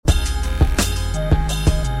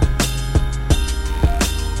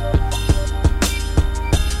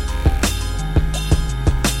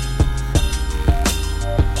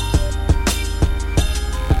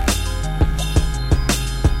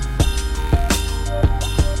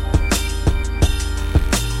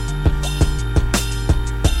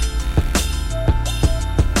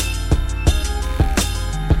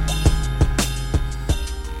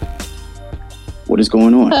is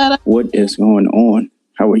going on? What is going on?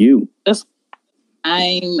 How are you?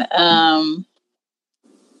 I'm,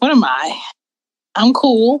 what am I? I'm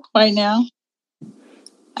cool right now.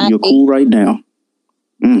 You're cool right now?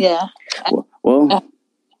 Yeah. Well,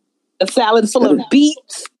 a salad full of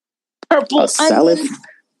beets, purple onions.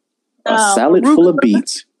 A salad full of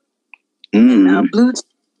beets. And blue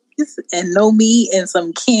cheese and no meat and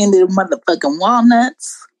some candied motherfucking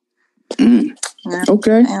walnuts.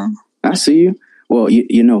 Okay. I see you. Well,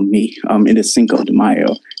 you know me. It is Cinco de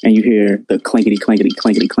Mayo, and you hear the clankety, clankety,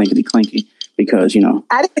 clankety, clankety, clanky, because, you know.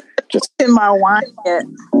 I didn't just in my wine yet.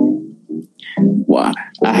 Well,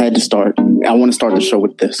 I had to start. I want to start the show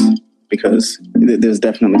with this, because there's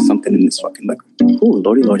definitely something in this fucking liquor. Oh,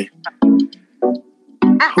 lordy.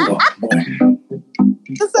 Oh, boy.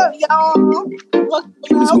 What's up, y'all? What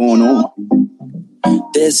is going on?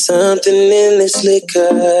 There's something in this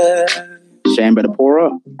liquor. Shane, better pour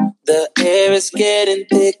up. The air is getting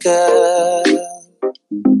thicker.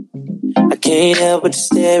 I can't help but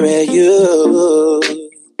stare at you.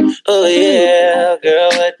 Oh yeah, girl,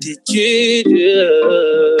 what did you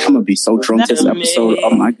do? I'm gonna be so drunk this episode.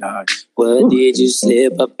 Oh my God. What did you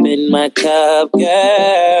slip up in my cup,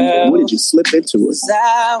 girl? What did you slip into it? 'Cause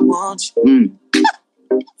I want you.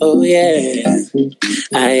 Oh yeah,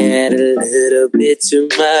 I had a little bit too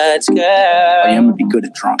much, girl. I am gonna be good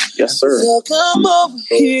at drunk. Yes, sir. So come over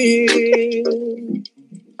here.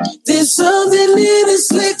 There's something in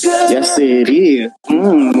this liquor. Yes, it is.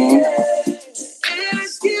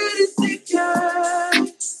 It's getting thicker.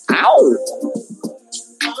 Ow!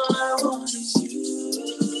 All I want is you.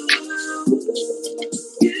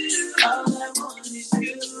 All I want is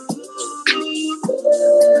you.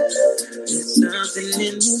 There's something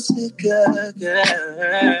in this liquor,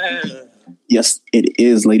 girl. Yes, it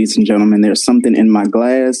is, ladies and gentlemen. There's something in my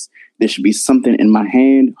glass. There should be something in my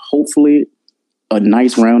hand. Hopefully, a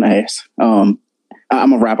nice round ass. I'm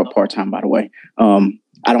a rapper part-time, by the way.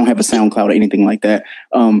 I don't have a SoundCloud or anything like that.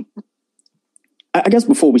 I guess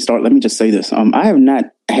before we start, let me just say this. I have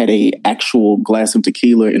not had a actual glass of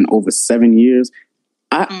tequila in over 7 years.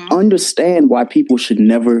 I understand why people should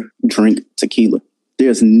never drink tequila.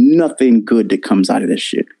 There's nothing good that comes out of this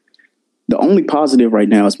shit. The only positive right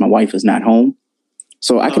now is my wife is not home.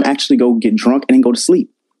 So I can actually go get drunk and then go to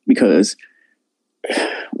sleep, because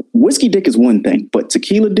whiskey dick is one thing, but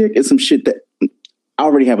tequila dick is some shit that I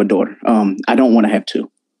already have a daughter. I don't want to have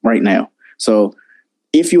two right now. So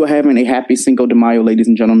if you are having a happy Cinco de Mayo, ladies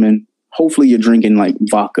and gentlemen, hopefully you're drinking like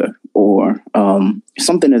vodka or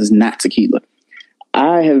something that is not tequila.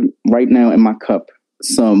 I have right now in my cup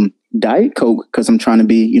some Diet Coke, because I'm trying to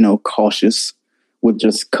be, cautious with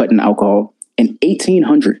just cutting alcohol, and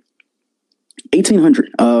 1800.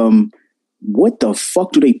 What the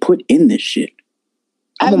fuck do they put in this shit?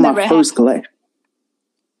 I'm on my first glass.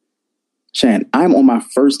 Shan, I'm on my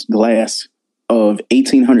first glass of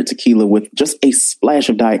 1800 tequila with just a splash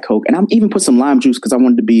of Diet Coke. And I'm even put some lime juice because I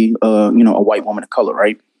wanted to be, a white woman of color,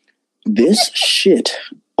 right? This shit.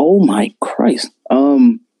 Oh my Christ.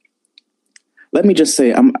 Let me just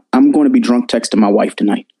say, I'm going to be drunk texting my wife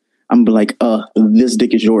tonight. I'm be like, this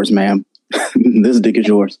dick is yours, ma'am. This dick is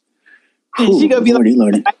yours. She gonna be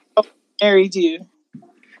Lordy. I married you.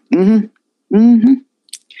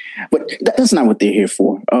 But that's not what they're here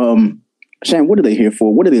for. Shan, what are they here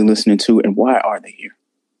for? What are they listening to, and why are they here?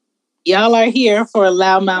 Y'all are here for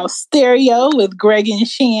Loudmouth Stereo with Greg and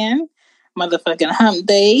Shan. Motherfucking hump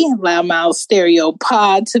day. Loudmouth Stereo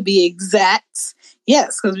pod, to be exact.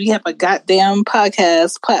 Yes, because we have a goddamn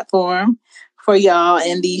podcast platform for y'all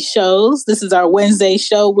in these shows. This is our Wednesday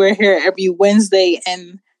show. We're here every Wednesday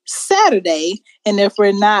and Saturday. And if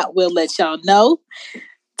we're not, we'll let y'all know.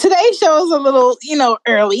 Today's show is a little,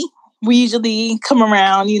 early. We usually come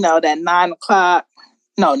around, that 9 o'clock.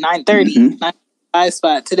 No, 9:30. 9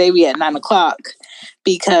 spot. Today we at 9 o'clock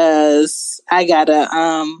because I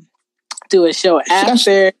gotta do a show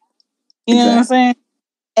after. You know what I'm saying?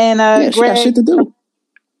 And she got shit to do.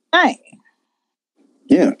 Right.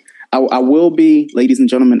 Yeah. I will be, ladies and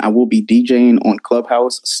gentlemen, I will be DJing on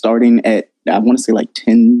Clubhouse starting at, I want to say like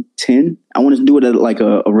 10:10. I want to do it at like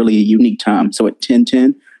a really unique time. So at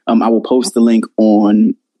 10:10, I will post the link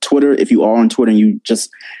on Twitter. If you are on Twitter and you just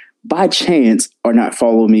by chance are not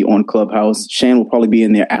following me on Clubhouse, Shan will probably be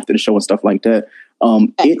in there after the show and stuff like that.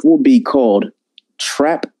 It will be called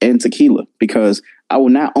Trap and Tequila, because I will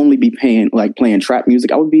not only be playing trap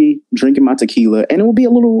music, I will be drinking my tequila, and it will be a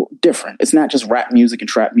little different. It's not just rap music and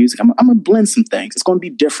trap music. I'm going to blend some things. It's going to be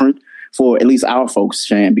different for at least our folks,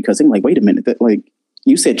 Shan, because they're like, wait a minute,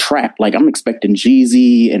 you said trap. Like, I'm expecting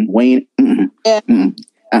Jeezy and Wayne.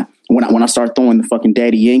 when I start throwing the fucking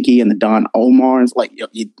Daddy Yankee and the Don Omars, like, they're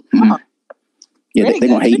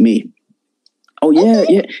gonna hate me. Oh yeah,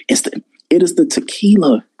 yeah. It is the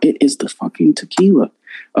tequila. It is the fucking tequila.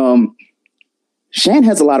 Shan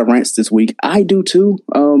has a lot of rants this week. I do too.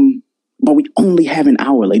 But we only have an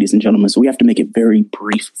hour, ladies and gentlemen, so we have to make it very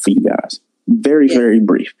brief for you guys. Very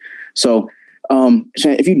brief. So, Shan,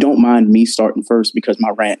 if you don't mind me starting first, because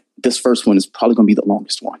my rant, this first one is probably going to be the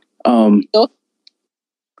longest one.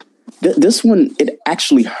 This one, it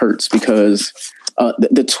actually hurts because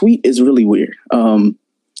the tweet is really weird.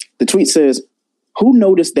 The tweet says, "Who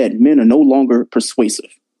noticed that men are no longer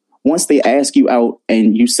persuasive? Once they ask you out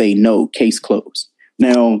and you say no, case closed."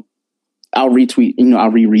 Now, I'll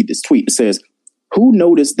reread this tweet. It says, "Who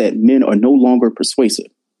noticed that men are no longer persuasive?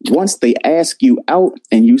 Once they ask you out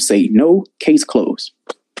and you say no, case closed."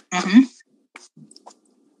 Mm-hmm.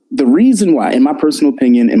 The reason why, in my personal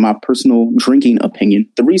opinion, in my personal drinking opinion,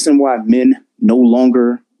 the reason why men no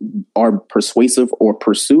longer are persuasive or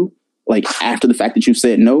pursue, like after the fact that you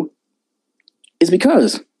said no, is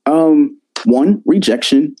because, one,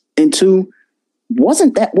 rejection, and two,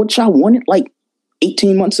 wasn't that what y'all wanted like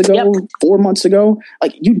 18 months ago, 4 months ago?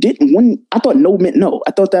 Like, you didn't, I thought no meant no.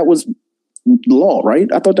 I thought that was law,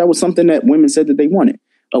 right? I thought that was something that women said that they wanted.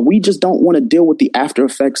 We just don't want to deal with the after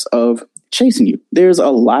effects of chasing you. There's a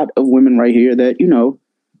lot of women right here that,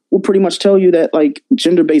 will pretty much tell you that like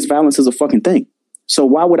gender-based violence is a fucking thing. So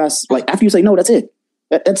why would I, like, after you say no, that's it.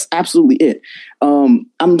 That's absolutely it.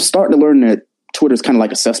 I'm starting to learn that Twitter's kind of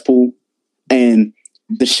like a cesspool, and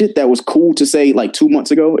the shit that was cool to say like 2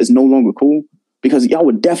 months ago is no longer cool, because y'all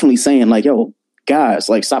were definitely saying like, yo, guys,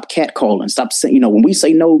 like, stop catcalling, stop saying, when we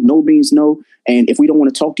say no, no means no. And if we don't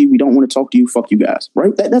want to talk to you, we don't want to talk to you. Fuck you guys.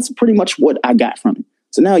 Right. That's pretty much what I got from it.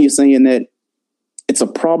 So now you're saying that it's a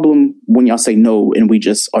problem when y'all say no and we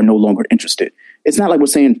just are no longer interested. It's not like we're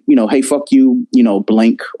saying, hey, fuck you,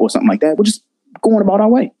 blank or something like that. We're just going about our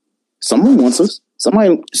way. Someone wants us.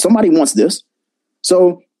 Somebody wants this.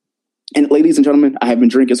 So, and ladies and gentlemen, I have been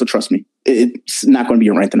drinking, so trust me, it's not going to be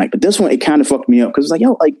a rant tonight. But this one, it kind of fucked me up because it's like,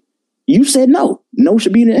 yo, like, you said no. No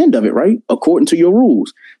should be the end of it, right? According to your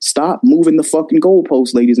rules. Stop moving the fucking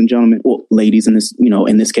goalposts, ladies and gentlemen. Well, ladies in this,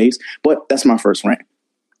 in this case. But that's my first rant.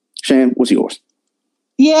 Shan, what's yours?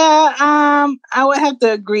 Yeah, I would have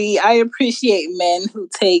to agree. I appreciate men who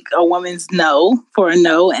take a woman's no for a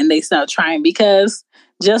no and they stop trying, because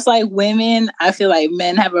just like women, I feel like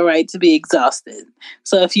men have a right to be exhausted.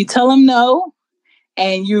 So if you tell him no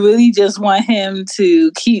and you really just want him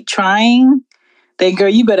to keep trying, then girl,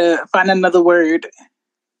 you better find another word.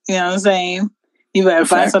 You know what I'm saying? You better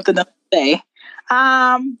find something else to say.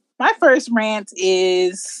 My first rant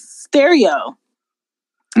is stereo.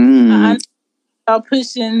 I'm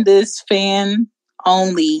pushing this fan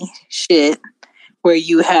only shit where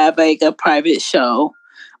you have like a private show,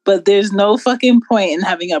 but there's no fucking point in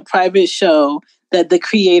having a private show that the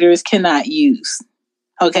creators cannot use.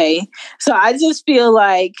 Okay? So I just feel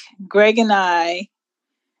like Greg and I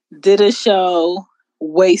did a show,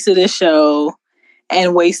 wasted a show,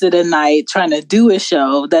 and wasted a night trying to do a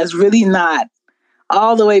show that's really not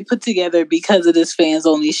all the way put together because of this fans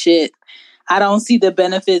only shit. I don't see the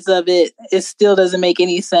benefits of it. It still doesn't make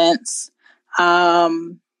any sense.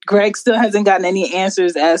 Greg still hasn't gotten any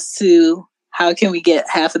answers as to how can we get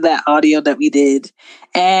half of that audio that we did.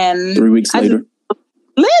 And 3 weeks later.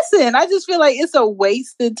 I just feel like it's a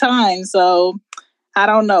wasted time. So I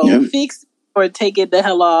don't know. Yeah. Fix or take it the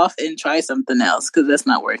hell off and try something else, because that's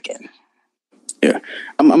not working. Yeah.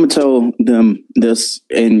 I'm going to tell them this,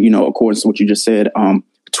 and, of course, what you just said.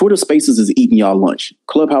 Twitter Spaces is eating y'all lunch.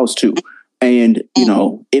 Clubhouse too. And,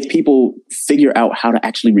 if people figure out how to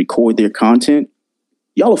actually record their content,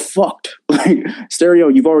 y'all are fucked. Like, Stereo,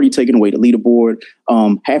 you've already taken away the leaderboard.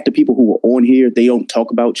 Half the people who are on here, they don't talk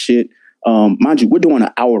about shit. Mind you, we're doing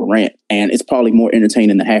an hour rant, and it's probably more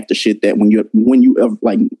entertaining than half the shit that when you ever,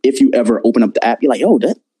 like, if you ever open up the app, you're like, oh,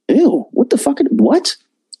 what the fuck? What?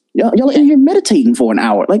 Y'all are in here meditating for an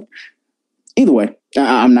hour. Like, either way,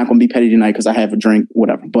 I'm not going to be petty tonight because I have a drink,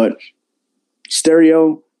 whatever. But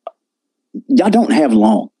Stereo, y'all don't have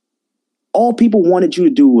long. All people wanted you to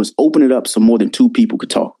do was open it up so more than two people could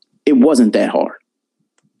talk. It wasn't that hard.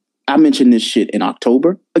 I mentioned this shit in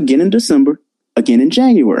October, again in December, again in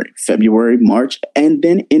January, February, March, and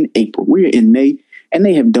then in April. We're in May, and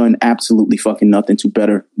they have done absolutely fucking nothing to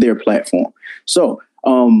better their platform. So,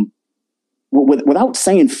 without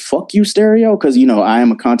saying fuck you, Stereo, because, I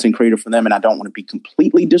am a content creator for them and I don't want to be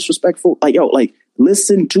completely disrespectful. Like,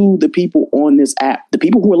 listen to the people on this app, the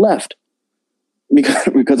people who are left.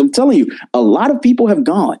 Because I'm telling you, a lot of people have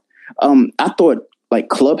gone. I thought like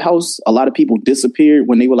Clubhouse, a lot of people disappeared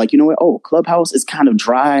when they were like, you know what? Oh, Clubhouse is kind of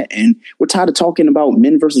dry and we're tired of talking about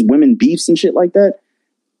men versus women beefs and shit like that.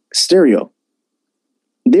 Stereo.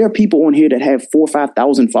 There are people on here that have 4,000 or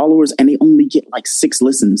 5,000 followers and they only get like 6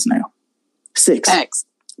 listens now. 6. X.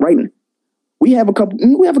 Right. We have a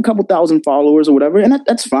couple thousand followers or whatever, and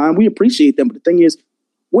that's fine. We appreciate them. But the thing is,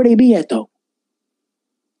 where they be at though?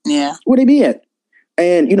 Yeah. Where they be at?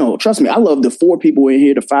 And, you know, trust me, I love the 4 people in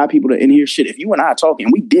here, the 5 people that are in here. Shit, if you and I are talking,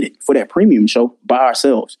 we did it for that premium show by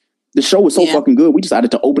ourselves. The show was so fucking good. We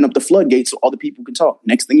decided to open up the floodgates so other people can talk.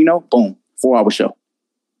 Next thing you know, boom, 4-hour show.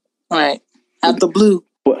 Right. Out the blue.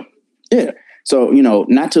 But yeah. So, you know,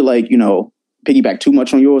 not to like, you know, piggyback too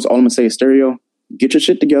much on yours. All I'm gonna say is Stereo, get your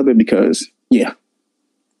shit together because yeah.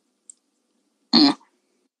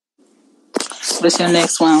 What's your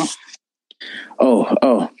next one?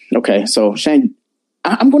 Oh, okay. So Shane,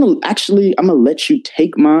 I'm gonna let you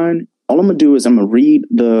take mine. All I'm gonna do is I'm gonna read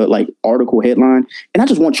the like article headline, and I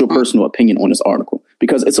just want your personal opinion on this article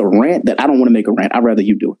because it's a rant that I don't want to make a rant. I'd rather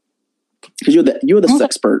you do it because you're the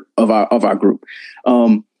sexpert of our group.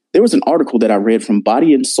 There was an article that I read from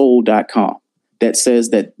bodyandsoul.com that says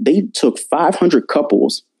that they took 500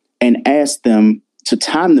 couples and asked them to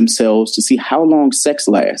time themselves to see how long sex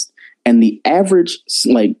lasts, and the average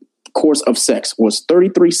like course of sex was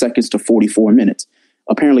 33 seconds to 44 minutes.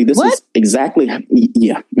 Apparently, this is exactly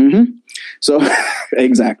So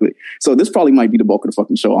exactly. So this probably might be the bulk of the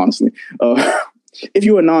fucking show, honestly. If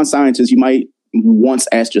you're a non-scientist, you might once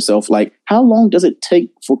ask yourself, like, how long does it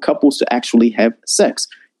take for couples to actually have sex?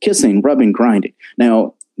 Kissing, rubbing, grinding.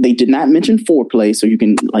 Now, they did not mention foreplay, so you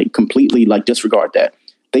can like completely like disregard that.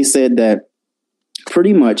 They said that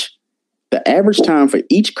pretty much the average time for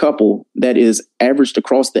each couple that is averaged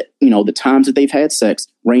across the times that they've had sex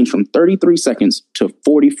range from 33 seconds to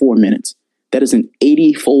 44 minutes. That is an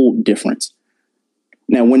 80-fold difference.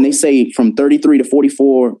 Now, when they say from 33 to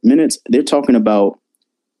 44 minutes, they're talking about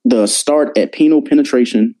the start at penile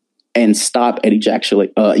penetration and stop at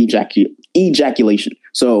ejaculation.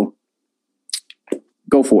 So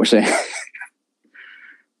go for it, Shay.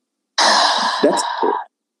 That's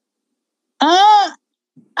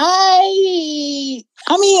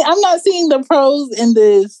I mean, I'm not seeing the pros in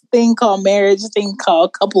this thing called marriage, thing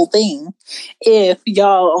called couple thing. If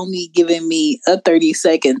y'all only giving me a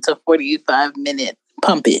 30-second to 45-minute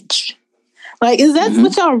pumpage. Like, is that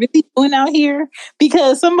what y'all really doing out here?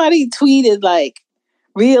 Because somebody tweeted, like,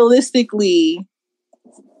 realistically,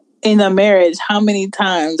 in a marriage, how many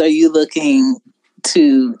times are you looking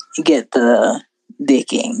to get the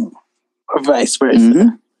dicking or vice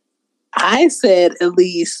versa? I said at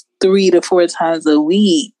least 3 to 4 times a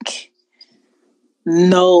week,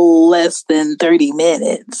 no less than 30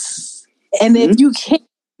 minutes. And if you can't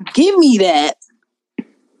give me that,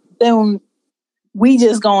 then we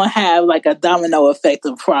just gonna have like a domino effect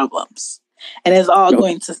of problems. And it's all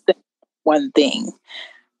going to stay one thing.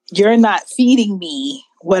 You're not feeding me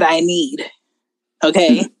what I need.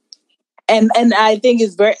 Okay? And I think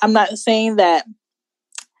it's very, I'm not saying that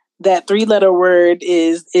 3-letter word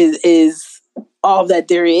is all that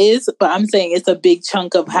there is, but I'm saying it's a big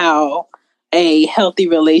chunk of how a healthy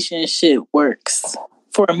relationship works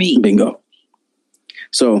for me. Bingo.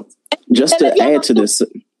 So just to add to this,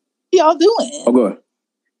 y'all doing? Oh, go ahead.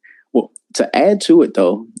 Well, to add to it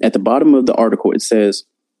though, at the bottom of the article, it says,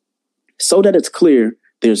 so that it's clear,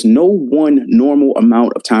 there's no one normal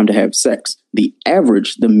amount of time to have sex. The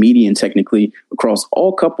average, the median technically, across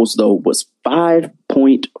all couples, though, was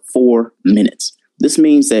 5.4 minutes. This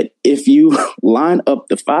means that if you line up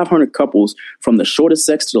the 500 couples from the shortest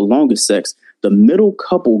sex to the longest sex, the middle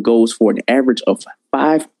couple goes for an average of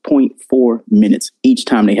 5.4 minutes each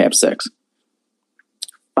time they have sex.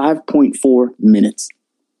 5.4 minutes.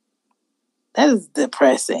 That is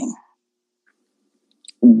depressing.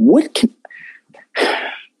 What can...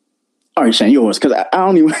 All right, Shane, yours, because I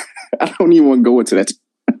don't even want to go into that.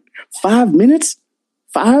 5 minutes?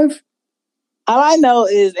 5? All I know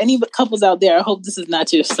is any couples out there, I hope this is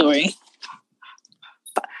not your story.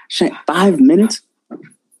 Shane, 5 minutes?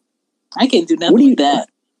 I can't do nothing with that.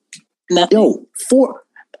 Nothing. Yo, 4.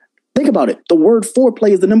 Think about it. The word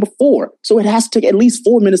foreplay is the number 4. So it has to take at least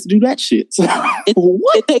 4 minutes to do that shit. So,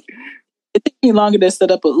 what? It takes me longer to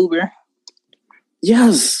set up an Uber.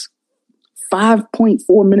 Yes.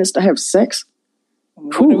 5.4 minutes to have sex?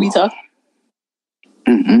 What are we talking?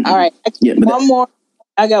 All right. One more.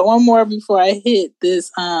 I got one more before I hit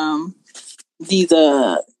this. These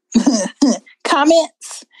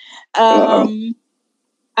comments. I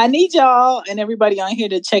need y'all and everybody on here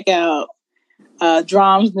to check out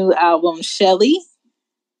Drum's new album, Shelly.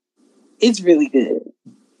 It's really good.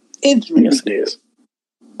 It's really good. It is.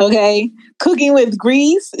 Okay? Cooking with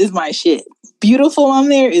Grease is my shit. Beautiful on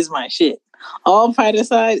there is my shit. All Pride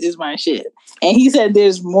Aside is my shit. And he said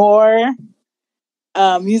there's more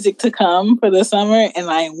music to come for the summer, and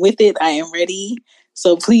I am with it. I am ready.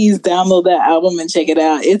 So please download that album and check it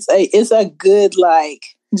out. It's a good, like,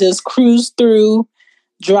 just cruise through,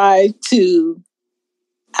 drive to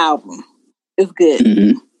album. It's good.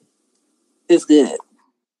 Mm-hmm. It's good.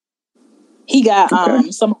 He got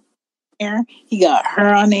some there. He got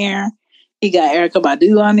her on there. He got Erykah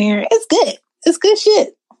Badu on there. It's good. It's good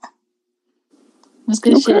shit. It's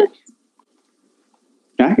good shit.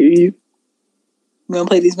 I hear you. We gonna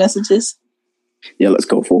play these messages? Yeah, let's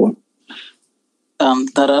go for it.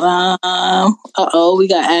 We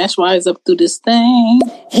got Ash Wise up through this thing.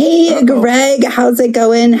 Hey, Greg, how's it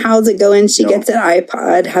going? She gets an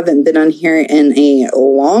iPod. Haven't been on here in a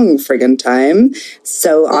long friggin' time.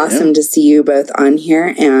 So awesome to see you both on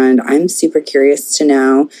here. And I'm super curious to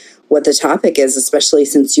know what the topic is, especially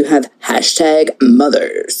since you have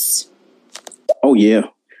 #mothers. Oh, yeah.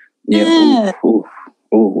 Yeah.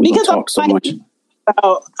 We because talk so much.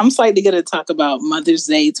 I'm slightly going to talk about Mother's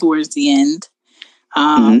Day towards the end.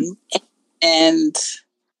 And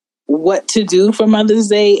what to do for Mother's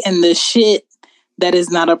Day and the shit that is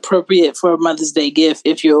not appropriate for a Mother's Day gift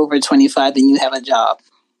if you're over 25 and you have a job.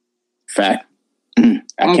 Fact. I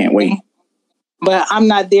can't wait. But I'm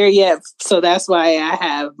not there yet, so that's why I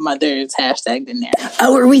have Mother's hashtagged in there.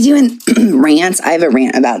 Oh, are we doing rants? I have a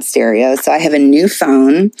rant about stereo. So I have a new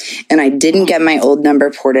phone, and I didn't get my old number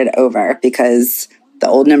ported over because the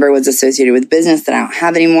old number was associated with business that I don't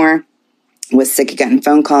have anymore. Was sick of getting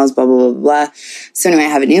phone calls, blah, blah, blah, blah. So anyway, I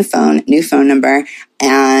have a new phone number,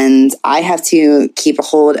 and I have to keep a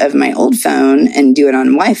hold of my old phone and do it on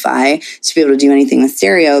Wi-Fi to be able to do anything with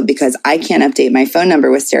stereo because I can't update my phone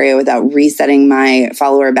number with stereo without resetting my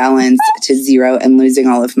follower balance to 0 and losing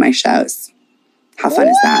all of my shows. How fun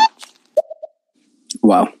is that?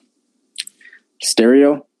 Wow.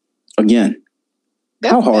 Stereo, again.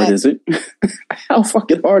 How hard is it? How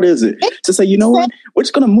fucking hard is it to say, you know what? We're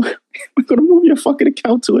gonna move your fucking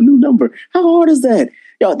account to a new number. How hard is that?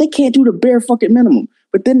 Yo, they can't do the bare fucking minimum.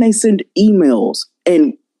 But then they send emails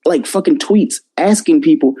and like fucking tweets asking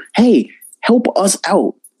people, hey, help us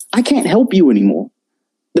out. I can't help you anymore.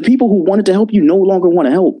 The people who wanted to help you no longer want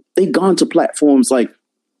to help. They've gone to platforms like,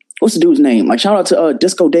 what's the dude's name? Like, shout out to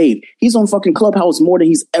Disco Dave. He's on fucking Clubhouse more than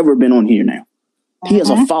he's ever been on here now. He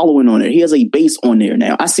has a following on it. He has a base on there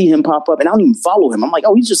now. I see him pop up and I don't even follow him. I'm like,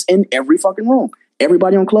 oh, he's just in every fucking room.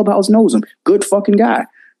 Everybody on Clubhouse knows him. Good fucking guy.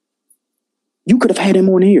 You could have had him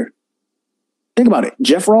on here. Think about it.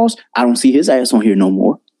 Jeff Ross, I don't see his ass on here no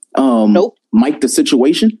more. Nope. Mike the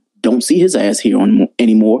Situation, don't see his ass here on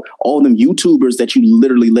anymore. All them YouTubers that you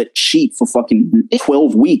literally let cheat for fucking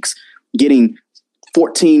 12 weeks, getting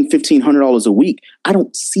 $1,400, $1,500 a week. I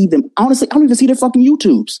don't see them. Honestly, I don't even see their fucking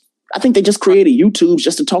YouTubes. I think they just created YouTubes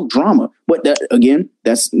just to talk drama. But again,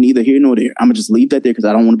 that's neither here nor there. I'm going to just leave that there because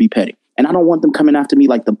I don't want to be petty. And I don't want them coming after me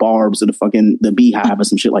like the Barbs or the Beehive or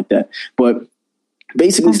some shit like that. But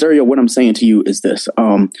basically, Stereo, what I'm saying to you is this.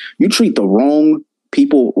 You treat the wrong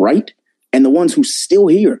people right and the ones who still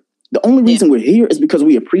here. The only reason we're here is because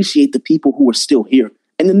we appreciate the people who are still here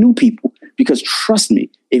and the new people. Because trust me,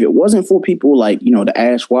 if it wasn't for people like, the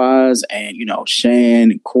Ash Wise and, Shan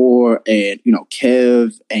and Core and,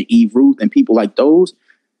 Kev and Eve Ruth and people like those.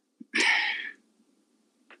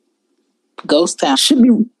 Ghost Town.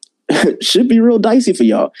 Should be real dicey for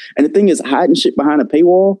y'all. And the thing is, hiding shit behind a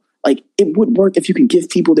paywall, like it would work if you can give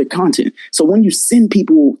people their content. So when you send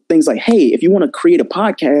people things like, hey, if you want to create a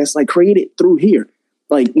podcast, like create it through here.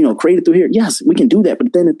 Like, create it through here. Yes, we can do that.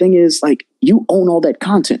 But then the thing is, like, you own all that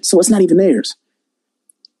content. So it's not even theirs.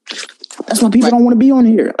 That's why people don't want to be on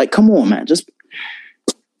here. Like, come on, man. Just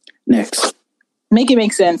next. Make it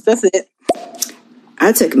make sense. That's it.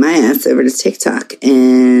 I took my ass over to TikTok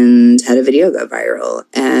and had a video go viral.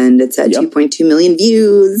 And it's at 2.2 million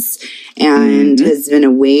views. And has been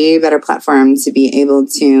a way better platform to be able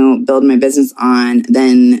to build my business on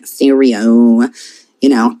than Stereo.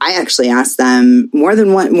 I actually asked them more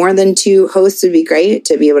than 2 hosts would be great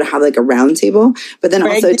to be able to have like a round table, but then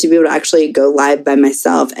also to be able to actually go live by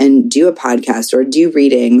myself and do a podcast or do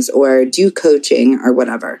readings or do coaching or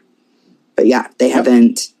whatever. But yeah, they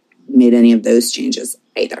haven't made any of those changes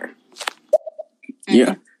either.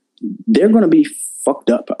 Yeah. They're going to be fucked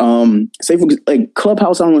up. Say for like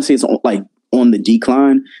Clubhouse, I don't want to say it's on the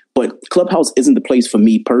decline, but Clubhouse isn't the place for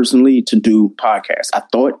me personally to do podcasts. I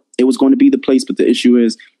thought it was going to be the place, but the issue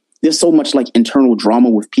is there's so much like internal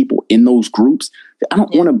drama with people in those groups that I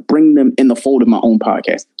don't want to bring them in the fold of my own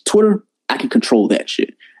podcast. Twitter, I can control that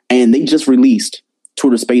shit. And they just released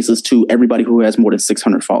Twitter Spaces to everybody who has more than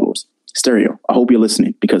 600 followers. Stereo, I hope you're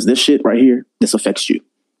listening, because this shit right here, this affects you.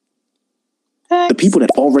 The people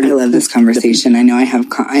that already... I love this conversation. I know I have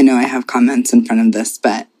comments in front of this,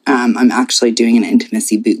 but I'm actually doing an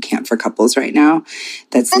intimacy boot camp for couples right now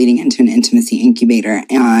that's leading into an intimacy incubator.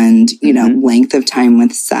 And, you know, length of time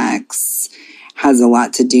with sex has a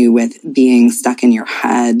lot to do with being stuck in your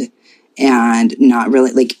head and not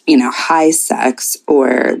really, like, you know, high sex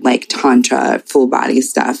or like tantra, full body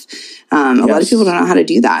stuff. A lot of people don't know how to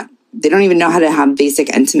do that. They don't even know how to have basic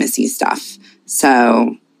intimacy stuff.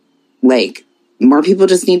 So, like, more people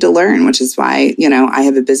just need to learn, which is why, you know, I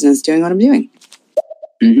have a business doing what I'm doing.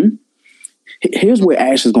 Mm-hmm. Here's where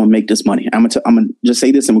Ash is going to make this money. I'm gonna just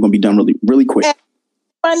say this, and we're going to be done really quick.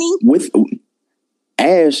 Funny with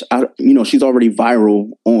Ash. She's already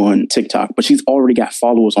viral on TikTok, but she's already got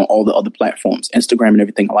followers on all the other platforms, Instagram and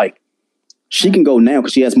everything alike. She can go now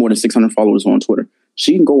because she has more than 600 followers on Twitter.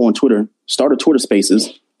 She can go on Twitter, start a Twitter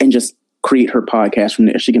Spaces, and just create her podcast from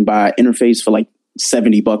there. She can buy an interface for like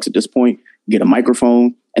 $70 at this point, get a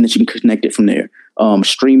microphone, and then she can connect it from there.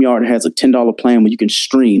 StreamYard has a $10 plan where you can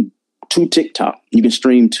stream to TikTok. You can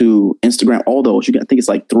stream to Instagram, all those. I think it's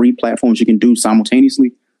like 3 platforms you can do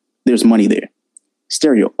simultaneously. There's money there.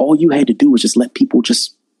 Stereo, all you had to do was just let people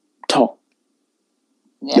just talk.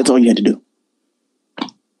 Yeah. That's all you had to do.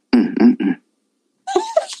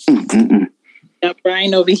 Got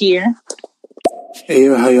Brian over here. Hey,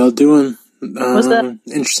 how y'all doing? What's up?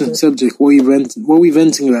 Interesting subject. What are we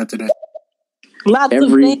venting about today? Lots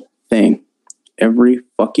of things. Every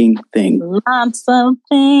fucking thing. Lots of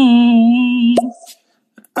things.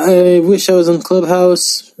 I wish I was on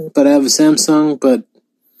Clubhouse, but I have a Samsung, but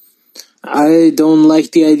I don't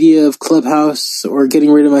like the idea of Clubhouse or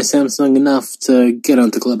getting rid of my Samsung enough to get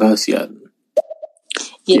onto Clubhouse yet.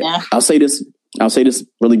 Yeah. I'll say this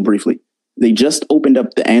really briefly. They just opened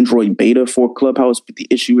up the Android beta for Clubhouse, but the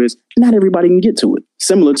issue is not everybody can get to it.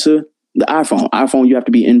 Similar to the iPhone. iPhone, you have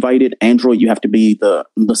to be invited. Android, you have to be the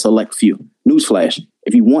select few. Newsflash,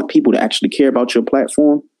 if you want people to actually care about your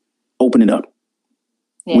platform, open it up.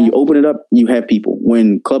 Yeah. When you open it up, you have people.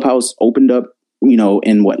 When Clubhouse opened up,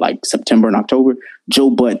 in September and October, Joe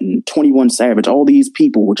Budden, 21 Savage, all these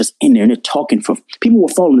people were just in there and they're talking people were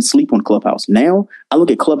falling asleep on Clubhouse. Now I look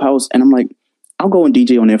at Clubhouse and I'm like, I'll go and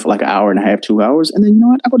DJ on there for like an hour and a half, 2 hours. And then, you know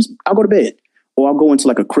what? I'll go to bed, or I'll go into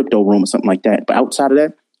like a crypto room or something like that. But outside of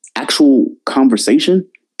that, actual conversation,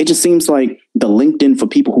 it just seems like the LinkedIn for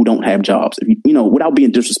people who don't have jobs, without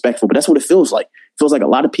being disrespectful, but that's what it feels like. It feels like a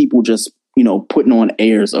lot of people just, putting on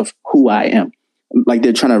airs of who I am. Like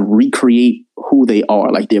they're trying to recreate who they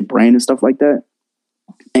are, like their brand and stuff like that.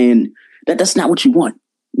 And that's not what you want.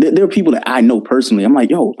 There are people that I know personally. I'm like,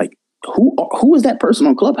 yo, like who is that person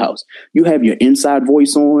on Clubhouse? You have your inside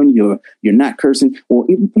voice on, you're not cursing, or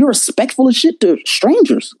you're respectful as shit to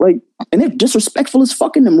strangers. Like, and they're disrespectful as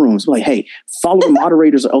fuck in them rooms. Like, hey, follow the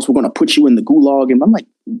moderators or else we're going to put you in the gulag. And I'm like,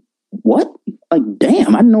 what? Like,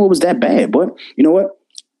 damn, I didn't know it was that bad. But you know what?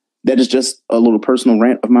 That is just a little personal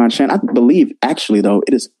rant of mine, Shan. I believe, actually, though,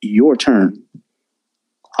 it is your turn.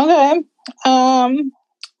 Okay. My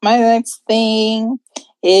next thing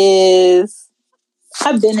is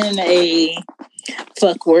I've been in a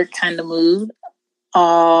fuck work kind of mood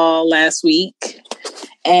all last week,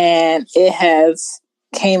 and it has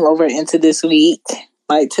came over into this week.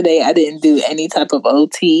 Like today, I didn't do any type of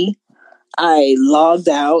OT. I logged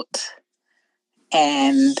out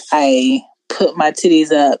and I put my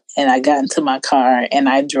titties up and I got into my car and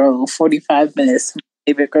I drove 45 minutes to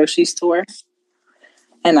my favorite grocery store.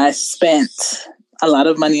 And I spent a lot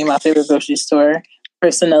of money in my favorite grocery store,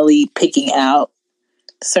 personally picking out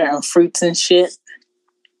certain fruits and shit.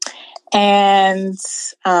 And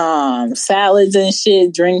salads and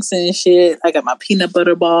shit, drinks and shit. I got my peanut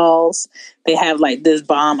butter balls. They have like this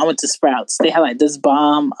bomb. I went to Sprouts. They have like this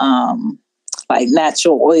bomb, like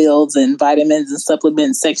natural oils and vitamins and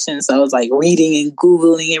supplement section. So I was like reading and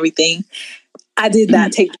Googling everything. I did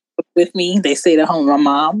not take the book with me. They stayed at home with my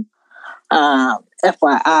mom.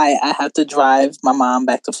 FYI, I have to drive my mom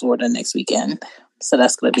back to Florida next weekend. So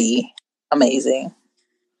that's going to be amazing.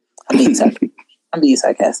 I'm being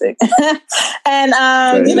sarcastic.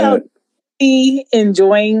 And,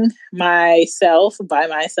 enjoying myself by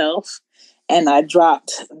myself. And I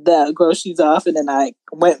dropped the groceries off and then I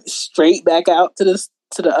went straight back out to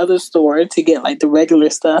the other store to get like the regular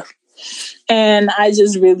stuff. And I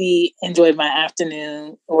just really enjoyed my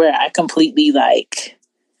afternoon where I completely like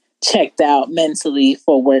checked out mentally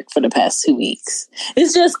for work for the past 2 weeks.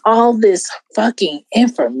 It's just all this fucking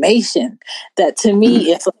information that to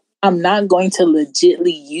me, if I'm not going to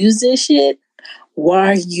legitly use this shit,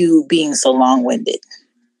 why are you being so long-winded?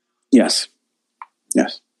 Yes.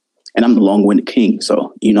 And I'm the long-winded king,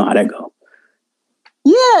 so you know how that go.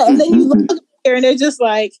 Yeah, and then you look there and they're just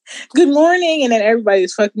like, good morning, and then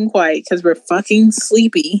everybody's fucking quiet because we're fucking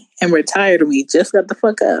sleepy and we're tired and we just got the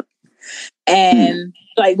fuck up. And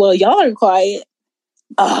like, well, y'all are quiet.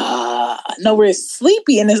 No, we're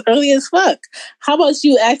sleepy and it's early as fuck. How about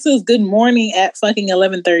you ask us good morning at fucking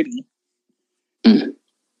 11:30?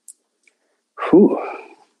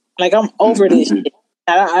 Like, I'm over this shit.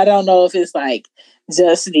 I don't know if it's like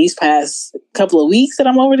just these past couple of weeks that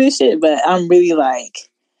I'm over this shit, but I'm really like,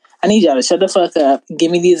 I need y'all to shut the fuck up,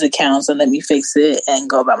 give me these accounts and let me fix it and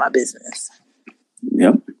go about my business.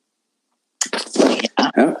 Yep.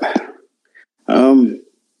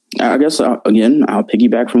 I guess, again, I'll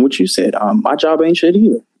piggyback from what you said. My job ain't shit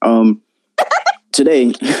either.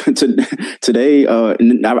 Today,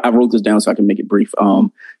 and I wrote this down so I can make it brief.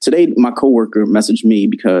 Today, my coworker messaged me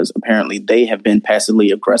because apparently they have been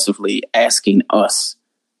passively aggressively asking us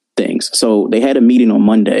things. So they had a meeting on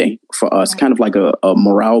Monday for us, kind of like a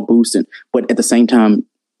morale boost, but at the same time,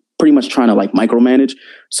 pretty much trying to like micromanage.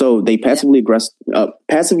 So they passively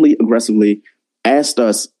aggressively asked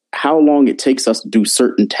us how long it takes us to do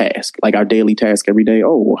certain tasks, like our daily task every day.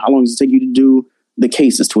 Oh, well, how long does it take you to do the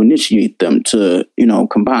cases, to initiate them, to,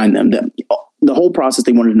 combine them? The whole process,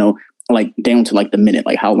 they wanted to know, like, down to like the minute,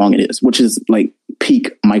 like how long it is, which is like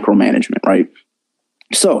peak micromanagement, right?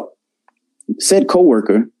 So said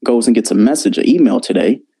coworker goes and gets an email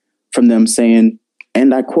today from them saying,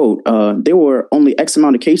 and I quote, there were only X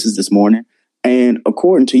amount of cases this morning, and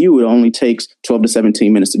according to you, it only takes 12 to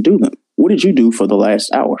 17 minutes to do them. What did you do for the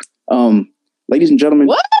last hour? Ladies and gentlemen,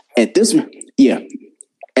 what? At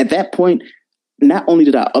that point, not only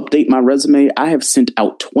did I update my resume, I have sent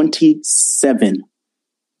out 27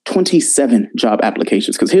 job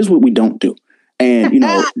applications. Because here's what we don't do. And,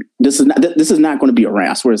 this is not going to be a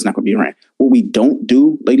rant. I swear it's not going to be a rant. What we don't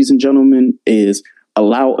do, ladies and gentlemen, is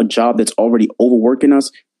allow a job that's already overworking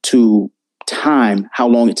us to time how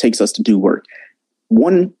long it takes us to do work.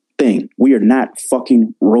 One thing, we are not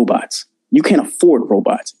fucking robots. You can't afford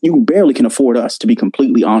robots. You barely can afford us, to be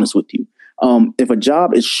completely honest with you. If a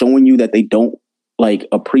job is showing you that they don't like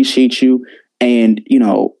appreciate you and,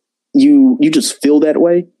 you just feel that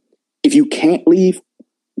way, if you can't leave,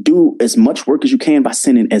 do as much work as you can by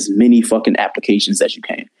sending as many fucking applications as you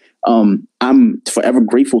can. I'm forever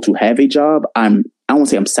grateful to have a job. I won't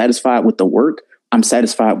say I'm satisfied with the work. I'm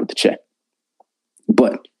satisfied with the check.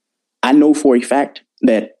 But I know for a fact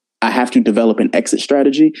that I have to develop an exit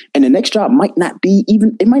strategy, and the next job might not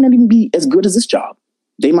even be as good as this job.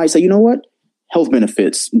 They might say, you know what? Health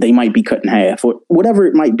benefits, they might be cut in half, or whatever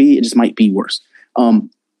it might be. It just might be worse.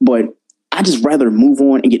 But I just rather move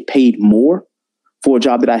on and get paid more for a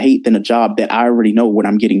job that I hate than a job that I already know when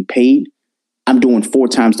I'm getting paid, I'm doing 4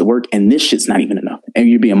 times the work and this shit's not even enough. And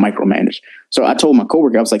you're being micromanaged. So I told my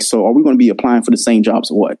coworker, I was like, so are we going to be applying for the same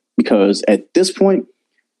jobs or what? Because at this point,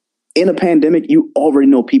 in a pandemic, you already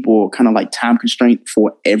know people are kind of like time constraint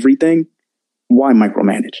for everything. Why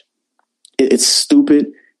micromanage? It's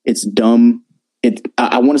stupid. It's dumb.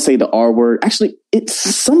 I want to say the R word. Actually,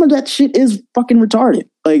 some of that shit is fucking retarded.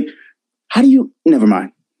 Like, how do you? Never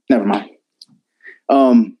mind.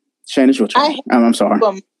 Shannon, it's your turn. I'm sorry.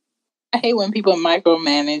 I hate when people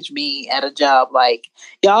micromanage me at a job. Like,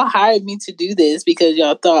 y'all hired me to do this because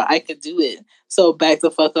y'all thought I could do it. So back the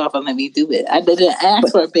fuck off and let me do it. I didn't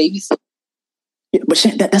ask for a babysitter. Yeah, but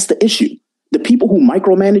Shannon, that's the issue. The people who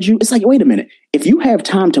micromanage you, it's like, wait a minute. If you have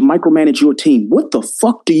time to micromanage your team, what the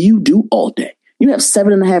fuck do you do all day? You have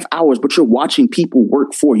 7.5 hours, but you're watching people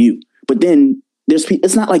work for you. But then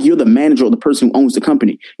it's not like you're the manager or the person who owns the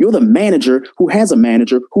company. You're the manager who has a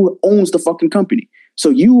manager who owns the fucking company. So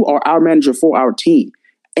you are our manager for our team.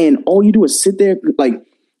 And all you do is sit there. Like,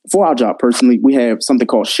 for our job, personally, we have something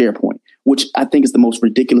called SharePoint, which I think is the most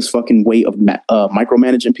ridiculous fucking way of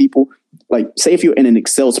micromanaging people. Like, say if you're in an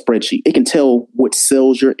Excel spreadsheet, it can tell what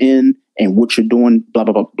cells you're in and what you're doing, blah,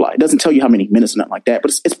 blah, blah, blah. It doesn't tell you how many minutes or nothing like that,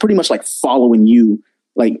 but it's pretty much like following you.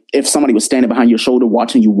 Like, if somebody was standing behind your shoulder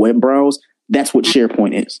watching you web browse, that's what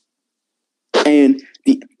SharePoint is. And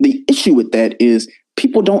the issue with that is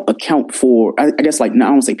people don't account for, I guess, like, no, I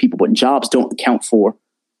don't say people, but jobs don't account for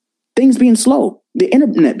things being slow, the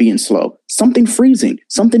internet being slow, something freezing,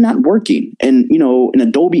 something not working, and, an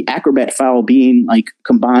Adobe Acrobat file being like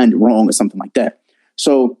combined wrong or something like that.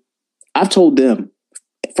 So I've told them,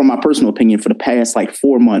 from my personal opinion, for the past like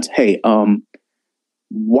 4 months, hey,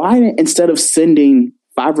 why instead of sending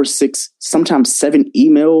 5 or 6, sometimes 7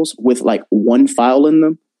 emails with like one file in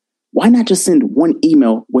them, Why not just send one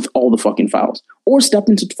email with all the fucking files? Or step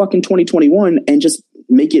into fucking 2021 and just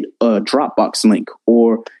make it a Dropbox link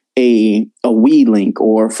or a Wii link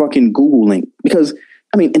or a fucking Google link. Because,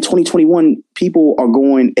 I mean, in 2021, people are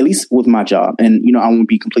going, at least with my job, and, you know, I won't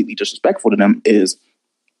be completely disrespectful to them, is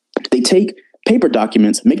they take paper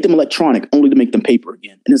documents, make them electronic, only to make them paper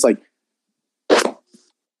again. And it's like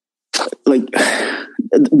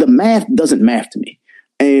the math doesn't math to me.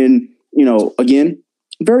 And, you know, again,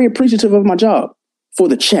 very appreciative of my job for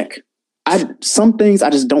the check. Some things I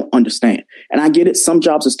just don't understand. And I get it. Some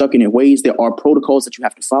jobs are stuck in their ways. There are protocols that you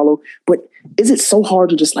have to follow. But is it so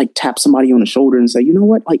hard to just like tap somebody on the shoulder and say, you know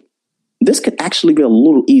what, like this could actually be a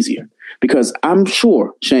little easier? Because I'm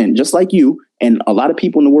sure, Shan, just like you and a lot of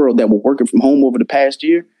people in the world that were working from home over the past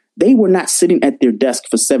year, they were not sitting at their desk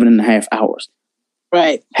for 7.5 hours.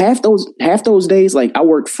 Right. Half those days, like I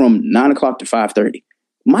worked from 9 o'clock to 5:30.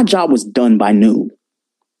 My job was done by noon.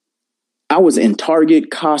 I was in Target,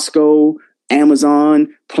 Costco,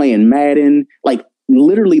 Amazon, playing Madden, like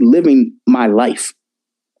literally living my life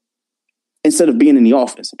instead of being in the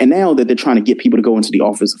office. And now that they're trying to get people to go into the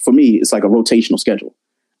office, for me, it's like a rotational schedule.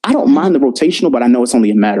 I don't mind the rotational, but I know it's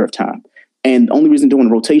only a matter of time. And the only reason doing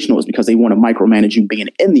rotational is because they want to micromanage you being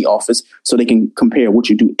in the office so they can compare what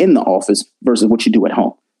you do in the office versus what you do at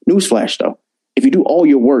home. Newsflash, though. If you do all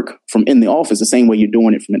your work from in the office the same way you're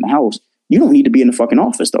doing it from in the house, you don't need to be in the fucking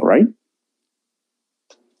office, though, right?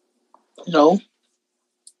 No.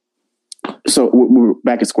 So we're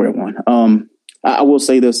back at square one. I will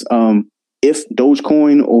say this. If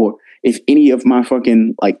Dogecoin or if any of my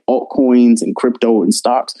fucking like altcoins and crypto and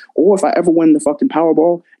stocks, or if I ever win the fucking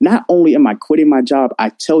Powerball, not only am I quitting my job, I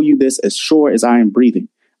tell you this as sure as I am breathing.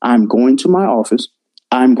 I'm going to my office.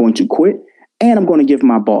 I'm going to quit. And I'm going to give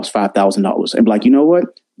my boss $5,000 and be like, you know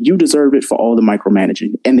what? You deserve it for all the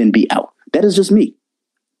micromanaging, and then be out. That is just me.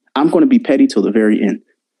 I'm going to be petty till the very end.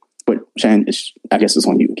 But Shan, I guess it's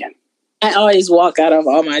on you again. I always walk out of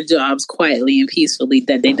all my jobs quietly and peacefully.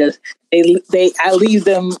 That I leave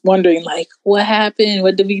them wondering, like, what happened?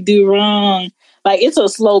 What did we do wrong? Like, it's a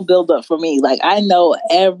slow buildup for me. Like, I know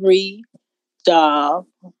every job,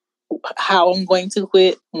 how I'm going to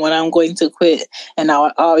quit, when I'm going to quit, and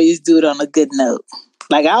I'll always do it on a good note.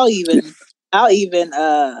 Like, I'll even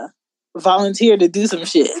volunteer to do some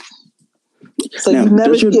shit. So now, you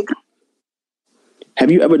never get. Have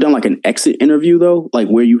you ever done like an exit interview though, like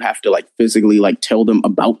where you have to like physically like tell them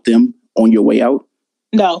about them on your way out?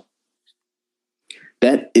 No.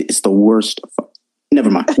 That is the worst. Never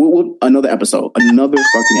mind. Another episode. Another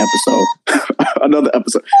fucking episode. Another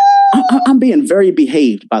episode. I'm being very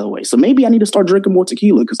behaved, by the way. So maybe I need to start drinking more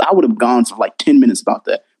tequila because I would have gone for like 10 minutes about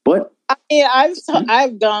that. But I've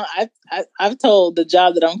told the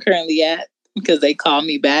job that I'm currently at, because they call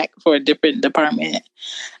me back for a different department.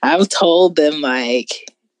 I've told them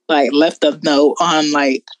like left a note on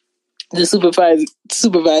like the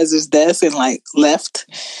supervisor's desk and like left,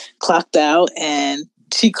 clocked out, and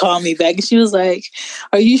she called me back and she was like,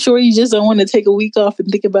 "Are you sure you just don't want to take a week off and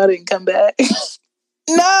think about it and come back?"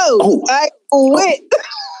 No, I quit.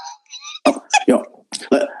 Yo,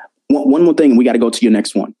 one more thing, and we got to go to your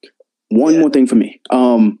next one. One more thing for me.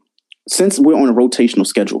 Since we're on a rotational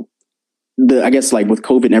schedule, I guess like with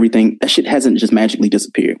COVID and everything, that shit hasn't just magically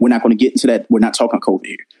disappeared. We're not going to get into that. We're not talking COVID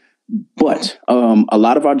here. But a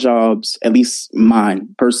lot of our jobs, at least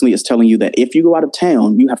mine personally, is telling you that if you go out of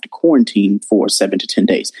town, you have to quarantine for 7 to 10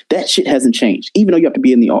 days. That shit hasn't changed, even though you have to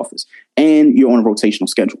be in the office and you're on a rotational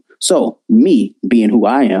schedule. So me being who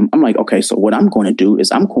I am, I'm like, okay, so what I'm going to do is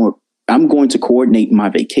I'm going to coordinate my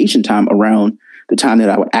vacation time around the time that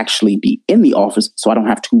I would actually be in the office, so I don't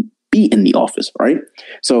have to be in the office, right?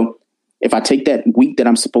 So if I take that week that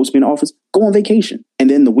I'm supposed to be in the office, go on vacation. And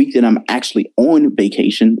then the week that I'm actually on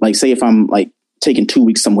vacation, like say if I'm like taking 2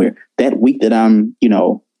 weeks somewhere, that week that I'm,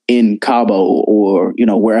 in Cabo or,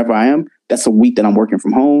 wherever I am, that's a week that I'm working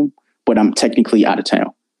from home, but I'm technically out of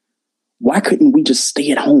town. Why couldn't we just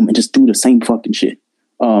stay at home and just do the same fucking shit?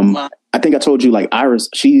 I think I told you like Iris,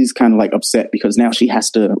 she's kind of like upset because now she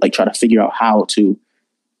has to like try to figure out how to,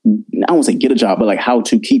 I won't say get a job, but like how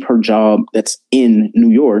to keep her job that's in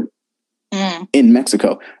New York in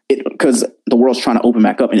Mexico, because the world's trying to open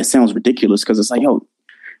back up, and it sounds ridiculous because it's like, yo,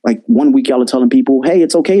 like 1 week y'all are telling people, hey,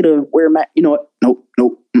 it's okay to wear a mask. You know what? Nope.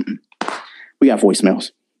 Mm-mm. We got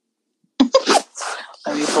voicemails.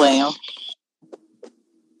 Let me play them.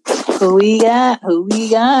 Who we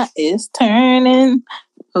got? It's turning.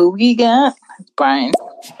 Who we got? It's Brian.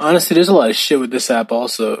 Honestly, there's a lot of shit with this app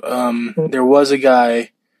also. There was a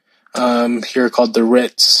guy here called The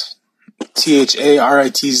Ritz.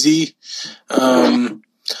 THARITZ.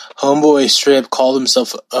 Homeboy straight up called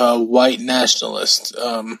himself a white nationalist.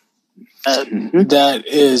 That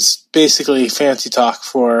is basically fancy talk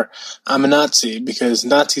for I'm a Nazi, because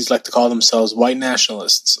Nazis like to call themselves white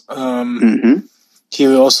nationalists. He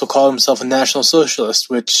would also call himself a National Socialist,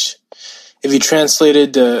 which, if you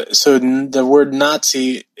translated the word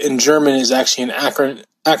Nazi in German is actually an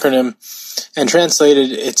acronym, and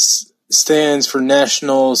translated it stands for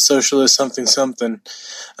National Socialist something.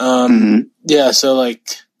 Yeah, so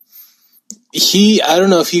like I don't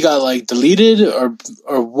know if he got like deleted or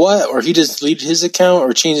what, or he just deleted his account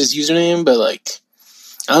or changed his username, but like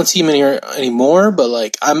I don't see him in here anymore. But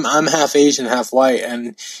like I'm half Asian, half white,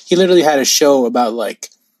 and he literally had a show about like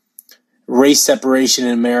race separation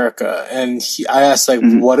in America, and I asked like,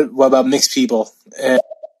 what about mixed people? And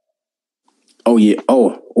oh yeah,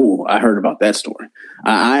 I heard about that story.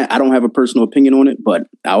 I don't have a personal opinion on it, but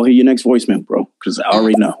I'll hear your next voicemail, bro, because I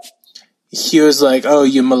already know. He was like, "Oh,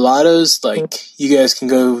 you mulattoes, like you guys can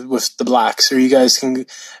go with the blacks, or you guys can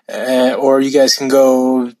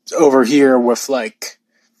go over here with like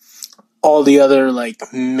all the other like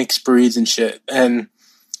mixed breeds and shit." And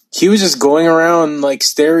he was just going around like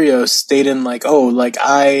stereo stating like, "Oh, like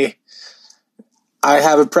I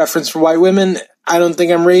have a preference for white women. I don't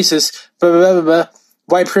think I'm racist. Blah, blah, blah, blah.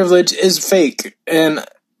 White privilege is fake." And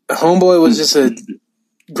Homeboy was just a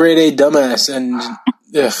grade A dumbass, and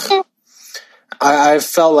I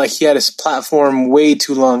felt like he had his platform way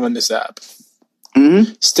too long on this app.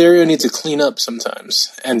 Stereo needs to clean up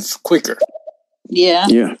sometimes, and quicker. Yeah.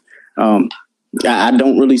 Yeah. I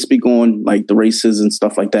don't really speak on like the races and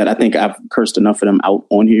stuff like that. I think I've cursed enough of them out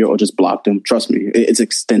on here or just blocked them. Trust me, it's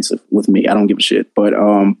extensive with me. I don't give a shit. But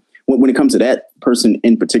when it comes to that person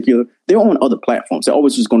in particular, they're on other platforms. They're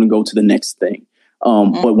always just going to go to the next thing.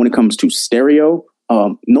 But when it comes to Stereo,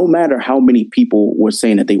 no matter how many people were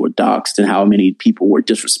saying that they were doxxed and how many people were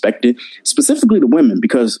disrespected, specifically the women,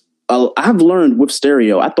 because I've learned with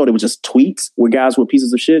Stereo, I thought it was just tweets where guys were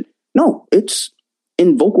pieces of shit. No, it's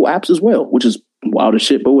in vocal apps as well, which is wild as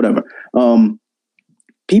shit, but whatever.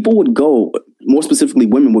 People would go, more specifically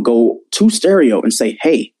women would go to Stereo and say,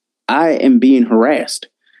 "Hey, I am being harassed.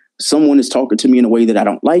 Someone is talking to me in a way that I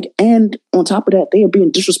don't like." And on top of that, they are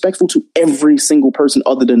being disrespectful to every single person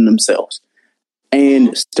other than themselves.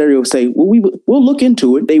 And Stereo would say, "Well, we'll look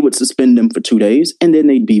into it." They would suspend them for 2 days, and then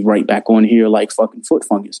they'd be right back on here like fucking foot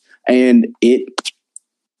fungus. And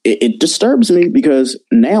it disturbs me, because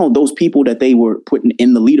now those people that they were putting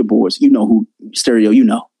in the leaderboards, you know who Stereo, you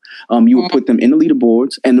would put them in the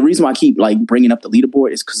leaderboards. And the reason why I keep like bringing up the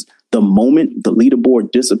leaderboard is because the moment the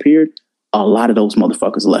leaderboard disappeared, a lot of those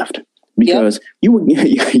motherfuckers left, because you were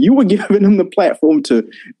giving them the platform to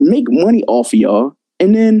make money off of y'all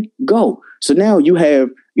and then go. So now you have,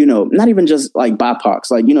 not even just like BIPOCs,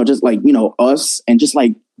 like, just like, us, and just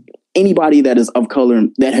like anybody that is of color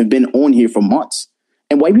that have been on here for months.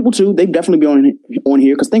 And white people too, they've definitely been on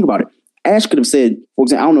here. Because think about it. Ash could have said, for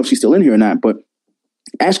example, I don't know if she's still in here or not, but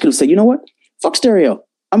Ash could have said, "You know what? Fuck Stereo.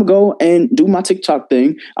 I'm going to go and do my TikTok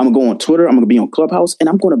thing. I'm going to go on Twitter. I'm going to be on Clubhouse, and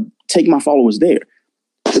I'm going to take my followers there."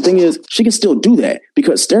 The thing is, she can still do that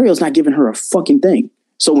because Stereo's not giving her a fucking thing.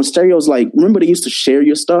 So when Stereo's like, remember they used to share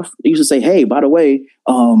your stuff? They used to say, "Hey, by the way,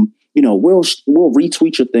 we'll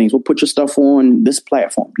retweet your things. We'll put your stuff on this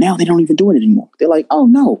platform." Now they don't even do it anymore. They're like, "Oh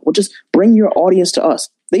no, we'll just bring your audience to us."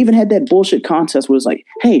 They even had that bullshit contest where it's like,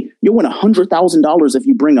 "Hey, you'll win $100,000 if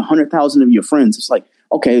you bring 100,000 of your friends." It's like,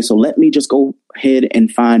 okay, so let me just go ahead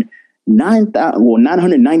and find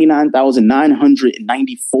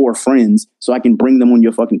 999,994 friends so I can bring them on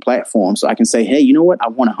your fucking platform. So I can say, "Hey, you know what? I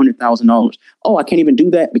won $100,000. Oh, I can't even do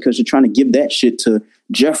that because you're trying to give that shit to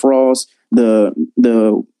Jeff Ross, the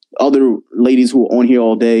other ladies who are on here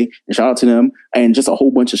all day," and shout out to them, and just a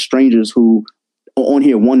whole bunch of strangers who are on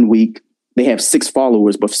here one week. They have 6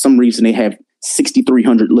 followers, but for some reason they have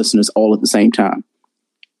 6,300 listeners all at the same time.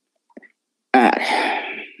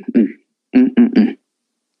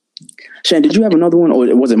 Shan, did you have another one,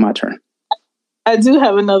 or was it my turn? I do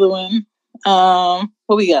have another one.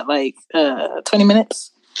 What we got, like 20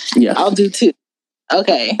 minutes? Yeah. I'll do 2.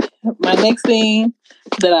 Okay. My next thing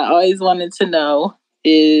that I always wanted to know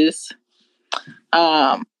is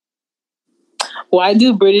why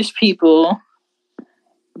do British people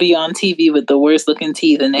be on TV with the worst looking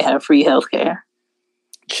teeth and they have free healthcare?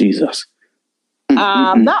 Jesus.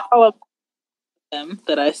 Not all of them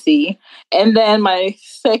that I see. And then my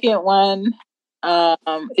second one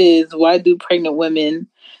is, why do pregnant women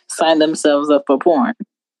sign themselves up for porn?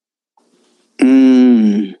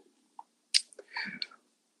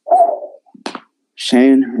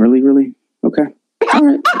 Shan, really? Okay. All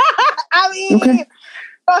right. I mean, okay.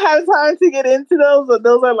 don't have time to get into those, but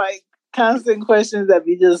those are like constant questions that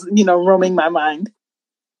be just, roaming my mind.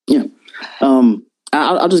 Yeah.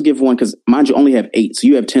 I'll just give one because mind you only have 8. So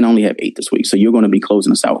you have 10, I only have 8 this week. So you're going to be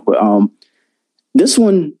closing us out. But this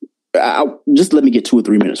one, I'll just let me get 2 or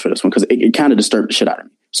 3 minutes for this one because it kind of disturbed the shit out of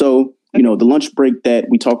me. So, the lunch break that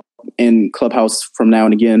we talk in Clubhouse from now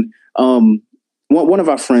and again, one of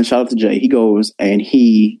our friends, shout out to Jay, he goes and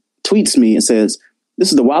he tweets me and says, "This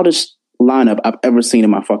is the wildest lineup I've ever seen in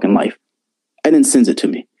my fucking life," and then sends it to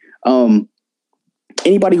me.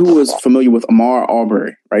 Anybody who was familiar with Ahmaud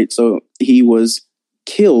Arbery, right? So he was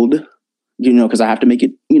killed, because I have to make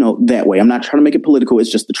it, that way. I'm not trying to make it political.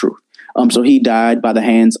 It's just the truth. So he died by the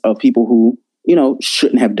hands of people who,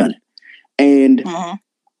 shouldn't have done it. And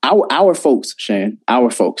our folks, Shan,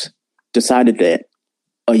 decided that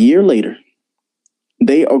a year later,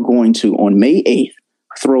 they are going to, on May 8th,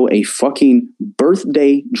 throw a fucking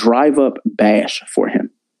birthday drive-up bash for him.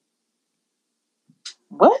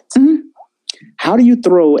 What? Mm-hmm. How do you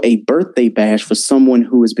throw a birthday bash for someone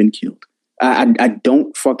who has been killed? I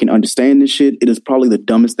don't fucking understand this shit. It is probably the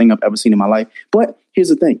dumbest thing I've ever seen in my life. But here's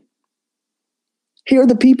the thing. Here are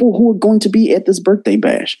the people who are going to be at this birthday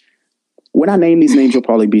bash. When I name these names, you'll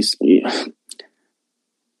probably be...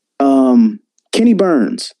 Kenny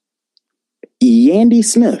Burns, Yandy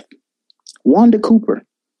Smith, Wanda Cooper,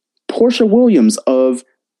 Portia Williams of...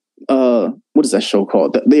 what is that show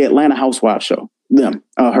called? The Atlanta Housewives show.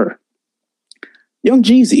 Her. Young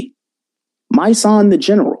Jeezy, My Son the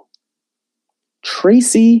General,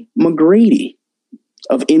 Tracy McGrady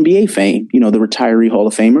of NBA fame, the retiree Hall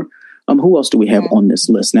of Famer. Who else do we have on this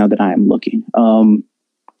list now that I am looking?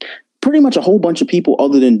 Pretty much a whole bunch of people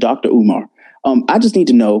other than Dr. Umar. I just need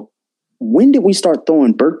to know, when did we start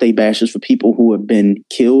throwing birthday bashes for people who have been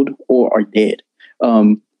killed or are dead?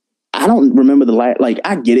 I don't remember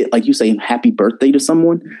I get it. Like you say, happy birthday to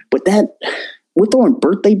someone, but we're throwing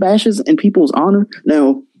birthday bashes in people's honor.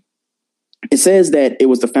 Now, it says that it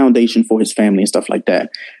was the foundation for his family and stuff like that.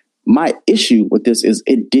 My issue with this is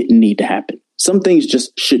it didn't need to happen. Some things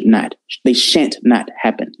just they shan't not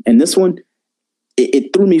happen. And this one,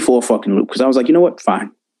 it threw me for a fucking loop because I was like, you know what?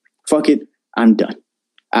 Fine. Fuck it. I'm done.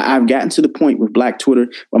 I've gotten to the point with Black Twitter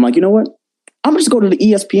where I'm like, you know what? I'm just go to the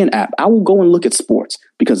ESPN app. I will go and look at sports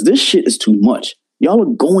because this shit is too much. Y'all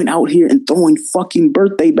are going out here and throwing fucking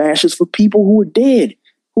birthday bashes for people who are dead,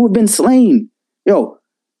 who have been slain. Yo.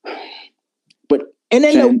 But and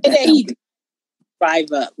then the way that he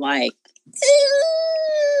drive up, like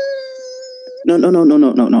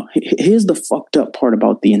No. Here's the fucked up part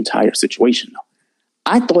about the entire situation, though.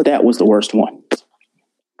 I thought that was the worst one.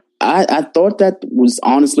 I thought that was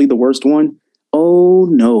honestly the worst one. Oh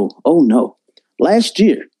no. Last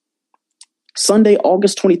year, Sunday,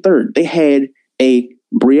 August 23rd, they had a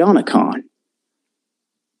BriannaCon.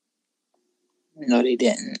 No, they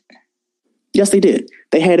didn't. Yes, they did.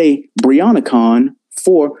 They had a BriannaCon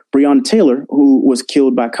for Breonna Taylor, who was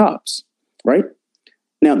killed by cops, right?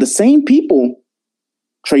 Now, the same people,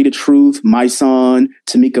 Trader Truth, My Son,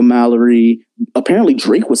 Tamika Mallory, apparently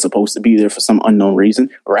Drake was supposed to be there for some unknown reason.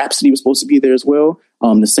 Rhapsody was supposed to be there as well.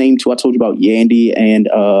 The same two I told you about, Yandy and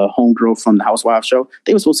Homegirl from the Housewives show,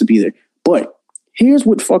 they were supposed to be there. But here's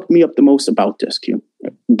what fucked me up the most about this, Q.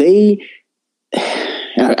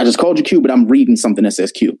 I just called you Q, but I'm reading something that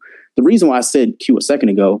says Q. The reason why I said Q a second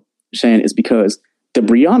ago, Shan, is because the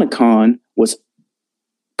BriannaCon was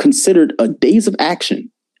considered a days of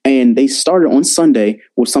action, and they started on Sunday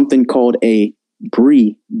with something called a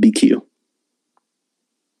BriBQ.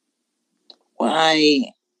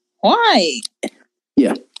 Why?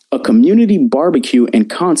 Yeah, a community barbecue and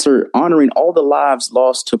concert honoring all the lives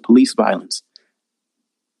lost to police violence.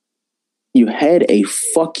 You had a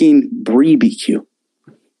fucking BriBQ.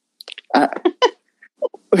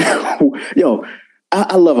 Yo,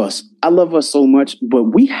 I love us. I love us so much, but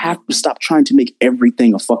we have to stop trying to make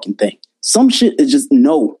everything a fucking thing. Some shit is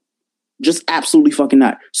just absolutely fucking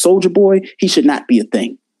not. Soulja Boy, he should not be a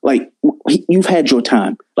thing. Like, you've had your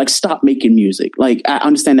time. Like, stop making music. Like, I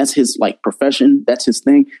understand that's his, profession. That's his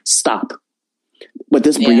thing. Stop. But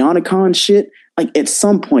this BriannaCon shit, at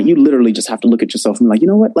some point, you literally just have to look at yourself and be like, you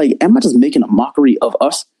know what? Am I just making a mockery of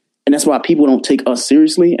us? And that's why people don't take us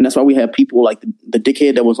seriously. And that's why we have people like the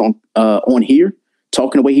dickhead that was on here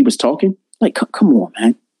talking the way he was talking. Come on,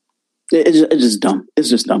 man. It's just dumb. It's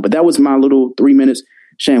just dumb. But that was my little 3 minutes.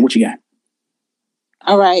 Shan, what you got?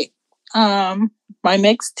 All right. My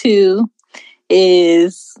next 2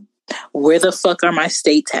 is, where the fuck are my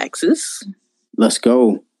state taxes? Let's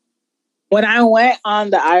go. When I went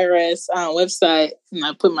on the IRS website and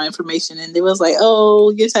I put my information in, it was like,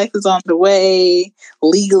 oh, your tax is on the way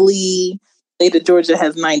legally. state of Georgia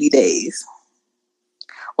has 90 days.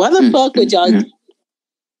 Why the fuck would y'all get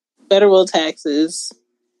federal taxes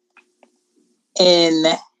in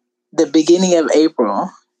the beginning of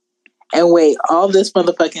April and wait all this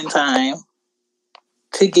motherfucking time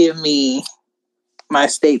to give me my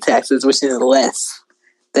state taxes, which is less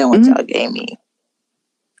than what y'all gave me?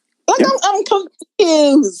 Like, I'm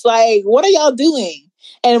confused. Like, what are y'all doing?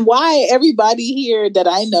 And why everybody here that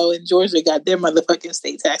I know in Georgia got their motherfucking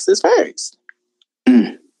state taxes first?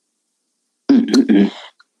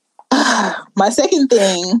 My second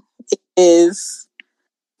thing is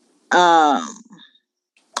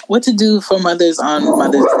what to do for mothers on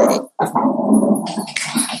Mother's Day.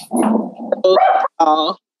 Those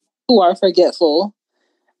all who are forgetful,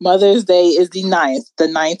 Mother's Day is the 9th. The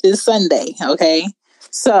 9th is Sunday, okay?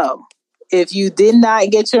 So, if you did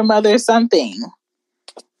not get your mother something,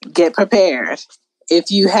 get prepared.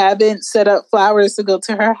 If you haven't set up flowers to go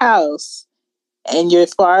to her house and you're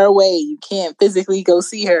far away, you can't physically go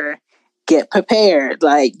see her, get prepared.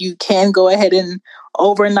 Like, you can go ahead and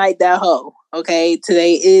overnight that hoe, okay?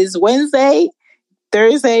 Today is Wednesday,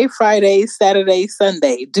 Thursday, Friday, Saturday,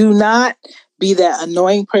 Sunday. Do not be that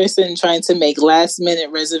annoying person trying to make last-minute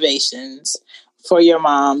reservations for your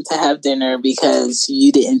mom to have dinner because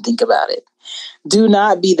you didn't think about it. Do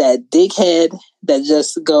not be that dickhead that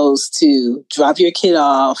just goes to drop your kid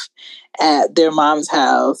off at their mom's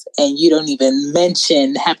house and you don't even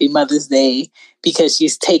mention Happy Mother's Day because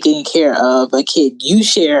she's taking care of a kid you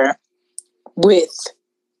share with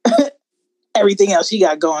everything else she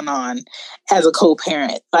got going on as a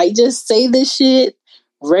co-parent. Like, just say this shit,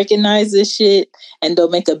 recognize this shit, and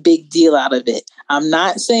don't make a big deal out of it. I'm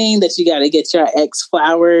not saying that you got to get your ex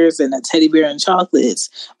flowers and a teddy bear and chocolates,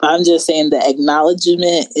 but I'm just saying the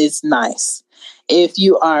acknowledgement is nice. If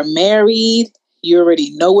you are married, you already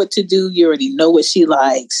know what to do. You already know what she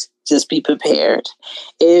likes. Just be prepared.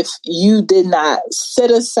 If you did not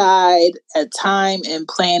set aside a time and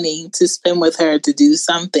planning to spend with her to do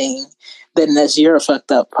something, then that's your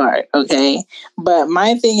fucked up part, okay? But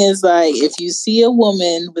my thing is, like, if you see a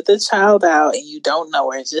woman with a child out and you don't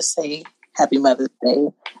know her, just say Happy Mother's Day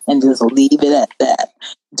and just leave it at that.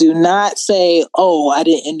 Do not say, oh, I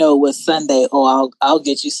didn't know it was Sunday. Oh, I'll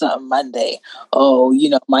get you something Monday. Oh,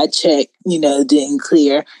 my check, didn't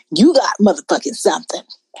clear. You got motherfucking something.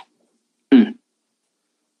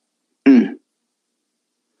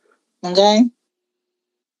 Okay?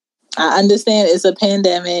 I understand it's a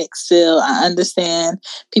pandemic still. I understand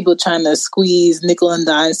people trying to squeeze nickel and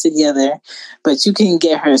dimes together, but you can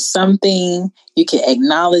get her something, you can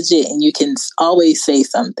acknowledge it, and you can always say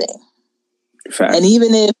something. Fact. And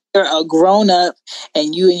even if you're a grown-up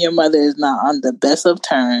and you and your mother is not on the best of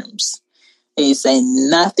terms, they say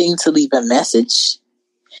nothing to leave a message,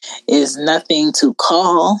 it's nothing to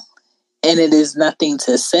call, and it is nothing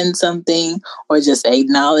to send something or just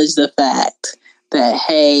acknowledge the fact that,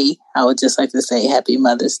 hey, I would just like to say Happy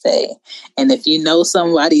Mother's Day. And if you know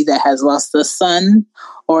somebody that has lost a son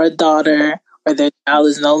or a daughter or their child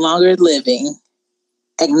is no longer living,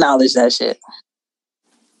 acknowledge that shit.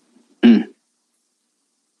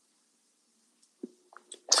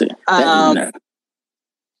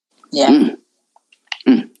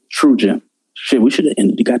 True, Jim. Shit, we should have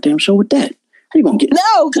ended the goddamn show with that. How you gonna get?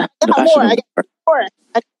 No, I got more. I got more.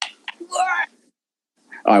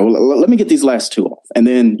 All right, well, let me get these last two off, and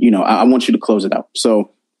then I want you to close it out.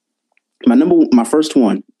 So, my first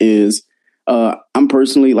one is I'm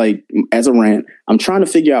personally, like, as a rant, I'm trying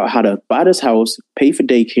to figure out how to buy this house, pay for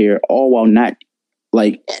daycare, all while not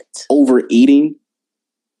like overeating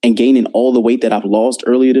and gaining all the weight that I've lost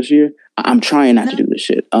earlier this year. I'm trying not to do this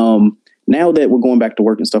shit. Now that we're going back to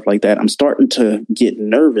work and stuff like that, I'm starting to get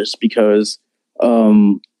nervous because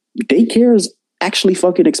daycare is actually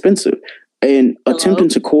fucking expensive. And attempting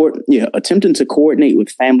to coordinate with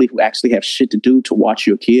family who actually have shit to do to watch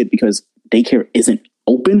your kid because daycare isn't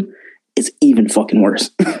open is even fucking worse.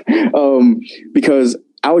 Because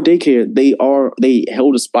our daycare, they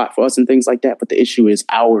held a spot for us and things like that. But the issue is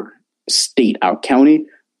our state, our county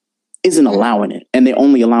isn't allowing it. And they're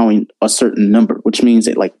only allowing a certain number, which means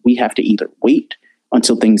that, like, we have to either wait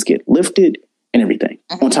until things get lifted and everything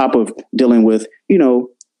on top of dealing with,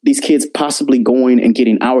 these kids possibly going and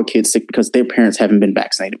getting our kids sick because their parents haven't been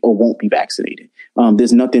vaccinated or won't be vaccinated.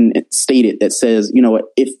 There's nothing stated that says,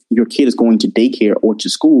 if your kid is going to daycare or to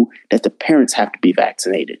school, that the parents have to be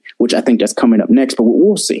vaccinated, which I think that's coming up next, but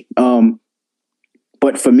we'll see.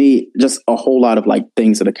 But for me, just a whole lot of like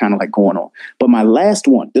things that are kind of like going on. But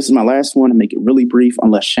this is my last one to make it really brief,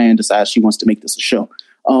 unless Shan decides she wants to make this a show.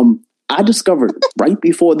 I discovered right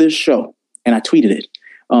before this show, and I tweeted it,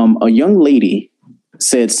 a young lady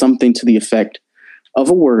said something to the effect of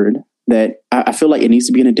a word that I feel like it needs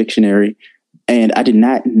to be in a dictionary, and I did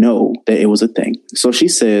not know that it was a thing. So she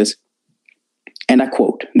says, and I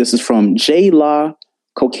quote, this is from J. La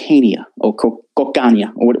Cocania, or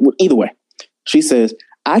Cocania, or either way. She says,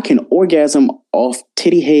 I can orgasm off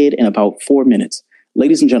titty head in about 4 minutes.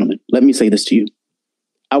 Ladies and gentlemen, let me say this to you.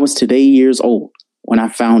 I was today years old when I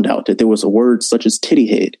found out that there was a word such as titty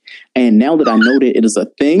head. And now that I know that it is a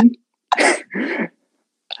thing,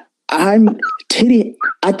 I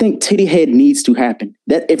think titty head needs to happen.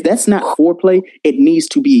 That if that's not foreplay, it needs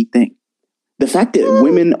to be a thing. The fact that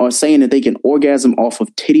women are saying that they can orgasm off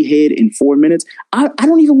of titty head in 4 minutes, I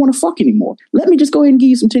don't even want to fuck anymore. Let me just go ahead and give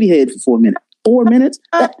you some titty head for 4 minutes. 4 minutes?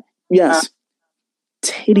 Yes.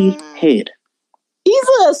 Titty head. He's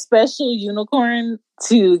a special unicorn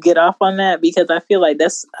to get off on that, because I feel like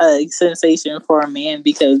that's a sensation for a man,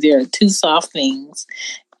 because there are two soft things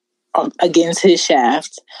against his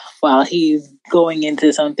shaft while he's going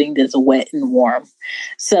into something that's wet and warm.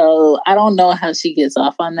 So I don't know how she gets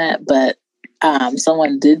off on that, but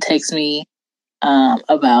someone did text me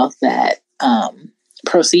about that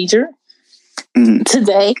procedure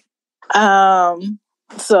today.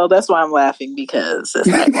 So that's why I'm laughing, because it's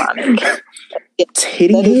ironic.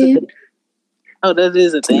 Titty head? That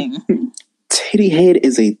is a thing. Titty head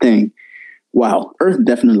is a thing. Wow. Earth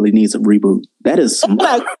definitely needs a reboot. That is some...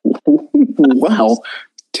 wow.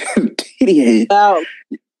 Titty head. Wow.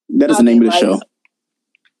 That is the name of the show.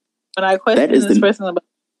 When I question this person about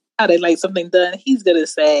how they like something done, he's going to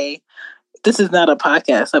say, this is not a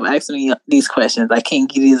podcast. I'm asking me these questions. I can't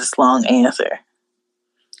give you this long answer.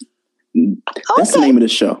 That's the name of the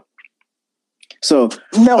show. So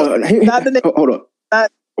no, not the name. Hold on.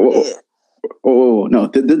 No,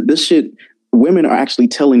 this shit. Women are actually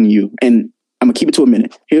telling you, and I'm gonna keep it to a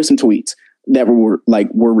minute. Here's some tweets that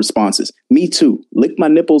were responses. Me too. Lick my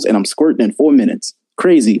nipples and I'm squirting in 4 minutes.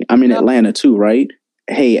 Crazy. I'm in Atlanta too, right?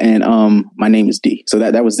 Hey, and my name is D. So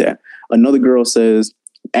that was that. Another girl says,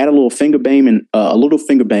 add a little finger bang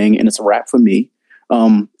and it's a wrap for me.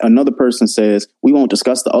 Another person says, we won't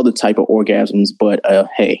discuss the other type of orgasms, but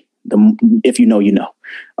hey, if you know, you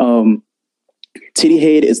know. Titty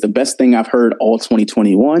head is the best thing I've heard all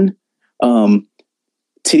 2021.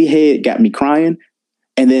 Titty head got me crying.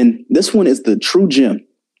 And then this one is the true gem.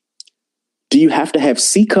 Do you have to have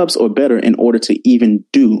C cups or better in order to even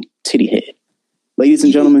do titty head? Ladies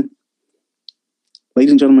and gentlemen,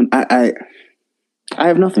 I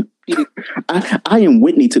have nothing. I am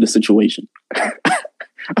Whitney to the situation. I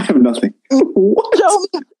have nothing. What?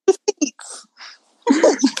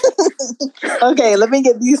 Okay, let me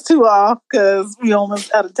get these two off because we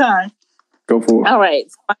almost out of time. Go for it. All right.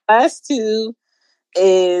 My last two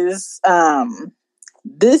is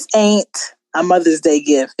this ain't a Mother's Day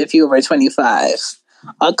gift if you're over 25.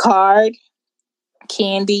 A card,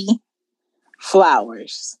 candy,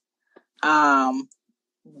 flowers.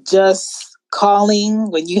 Just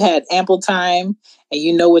calling when you had ample time and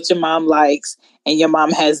you know what your mom likes and your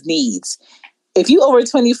mom has needs. If you over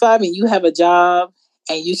 25 and you have a job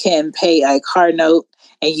and you can pay a car note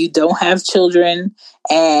and you don't have children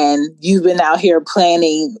and you've been out here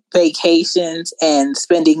planning vacations and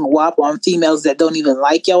spending WAP on females that don't even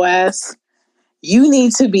like your ass, you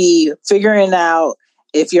need to be figuring out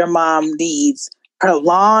if your mom needs her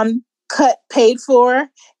lawn cut paid for.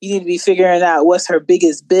 You need to be figuring out what's her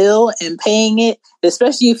biggest bill and paying it,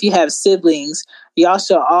 especially if you have siblings. Y'all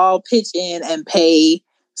should all pitch in and pay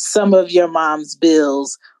some of your mom's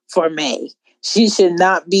bills for May. She should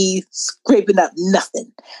not be scraping up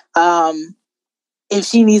nothing. If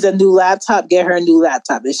she needs a new laptop, get her a new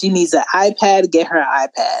laptop. If she needs an iPad, get her an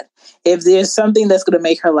iPad. If there's something that's going to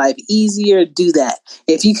make her life easier, do that.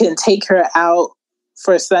 If you can take her out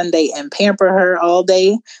for Sunday and pamper her all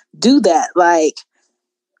day, do that. Like,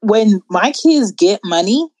 when my kids get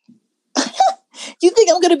money, you think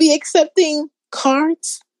I'm going to be accepting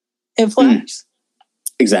cards and flowers?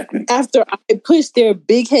 Exactly. After I push their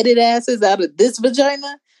big-headed asses out of this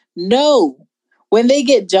vagina? No. When they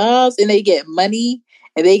get jobs and they get money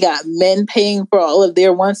and they got men paying for all of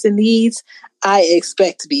their wants and needs, I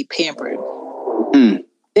expect to be pampered.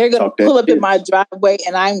 They're going to pull up in my driveway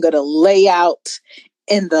and I'm going to lay out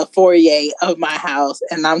in the foyer of my house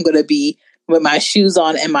and I'm going to be with my shoes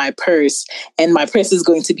on and my purse is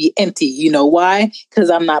going to be empty. You know why?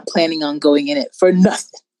 Because I'm not planning on going in it for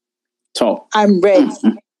nothing. Talk. I'm ready.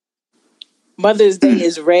 Mother's Day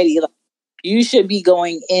is ready. Like, you should be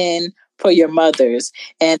going in for your mothers.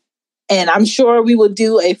 And I'm sure we will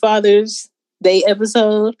do a Father's Day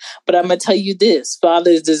episode, but I'm going to tell you this.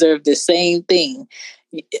 Fathers deserve the same thing.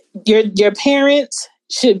 Your parents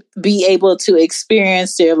should be able to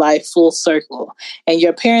experience their life full circle. And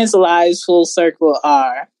your parents' lives full circle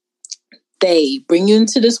are they bring you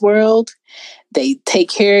into this world, they take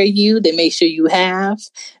care of you, they make sure you have,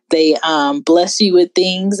 they bless you with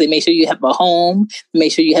things, they make sure you have a home,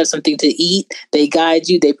 make sure you have something to eat, they guide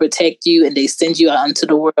you, they protect you, and they send you out into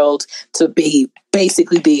the world to be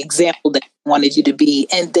basically the example that they wanted you to be,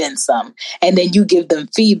 and then some. And then you give them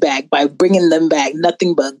feedback by bringing them back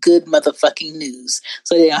nothing but good motherfucking news,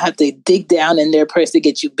 so they don't have to dig down in their purse to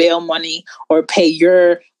get you bail money or pay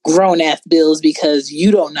your grown-ass bills because you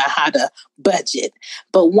don't know how to budget.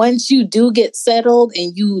 But once you do get settled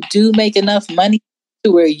and you do make enough money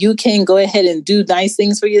to where you can go ahead and do nice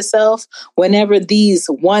things for yourself, whenever these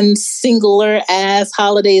one singular ass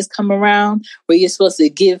holidays come around where you're supposed to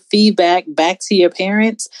give feedback back to your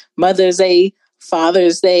parents, Mother's Day,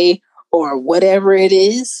 Father's Day, or whatever it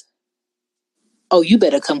is, oh, you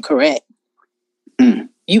better come correct.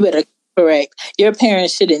 You better correct. Your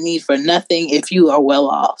parents shouldn't need for nothing if you are well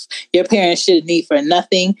off. Your parents shouldn't need for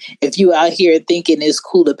nothing if you out here thinking it's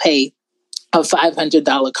cool to pay a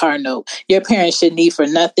 $500 car note. Your parents should need for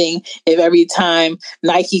nothing if every time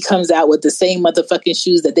Nike comes out with the same motherfucking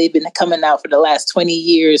shoes that they've been coming out for the last 20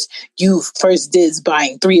 years, you first dibs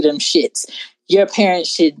buying 3 of them shits. Your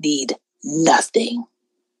parents should need nothing.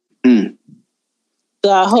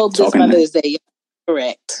 So I hope this Mother's Day you're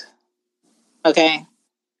correct. Okay?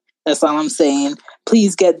 That's all I'm saying.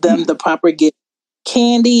 Please get them the proper gift.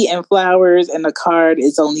 Candy and flowers and a card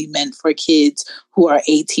is only meant for kids who are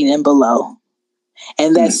 18 and below.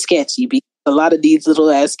 And that's sketchy because a lot of these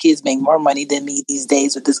little ass kids make more money than me these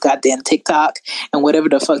days with this goddamn TikTok and whatever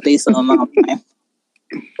the fuck they sell online.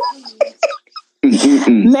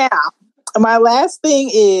 Now, my last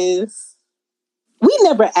thing is, we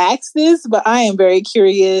never asked this, but I am very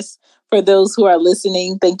curious for those who are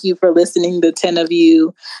listening. Thank you for listening, the 10 of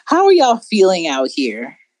you. How are y'all feeling out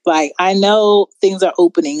here? Like, I know things are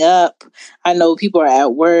opening up. I know people are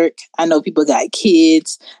at work. I know people got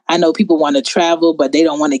kids. I know people want to travel, but they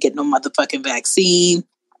don't want to get no motherfucking vaccine.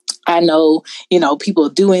 I know, people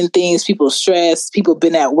doing things, people stressed, people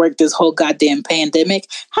been at work this whole goddamn pandemic.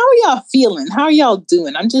 How are y'all feeling? How are y'all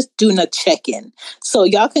doing? I'm just doing a check-in. So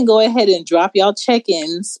y'all can go ahead and drop y'all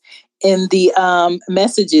check-ins in the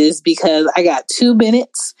messages because I got 2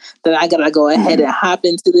 minutes that I gotta go ahead and hop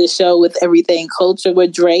into this show with Everything Culture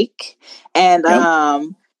with Drake. And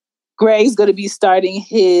Greg's gonna be starting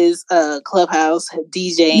his Clubhouse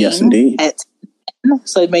DJing at 10.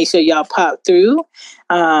 So make sure y'all pop through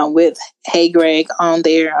with Hey Greg on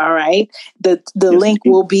there. All right. The link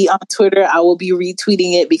will be on Twitter. I will be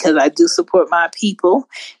retweeting it because I do support my people.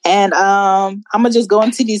 And I'm gonna just go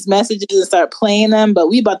into these messages and start playing them. But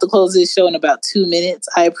we about to close this show in about 2 minutes.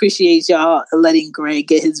 I appreciate y'all letting Greg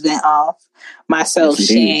get his vent off. Myself,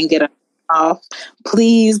 Shan, get off.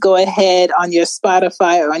 Please go ahead on your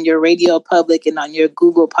Spotify or on your Radio Public and on your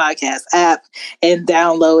Google Podcast app and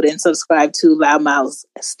download and subscribe to Loudmouth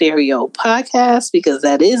Stereo Podcast because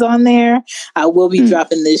that is on there. I will be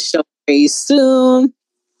dropping this show very soon.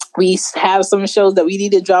 We have some shows that we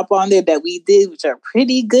need to drop on there that we did, which are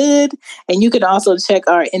pretty good. And you can also check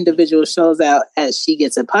our individual shows out at She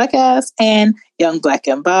Gets It Podcast and Young Black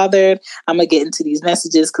and Bothered. I'm going to get into these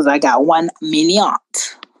messages because I got 1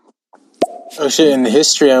 minute. Oh shit, in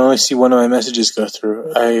history, I only see one of my messages go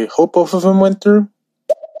through. I hope both of them went through.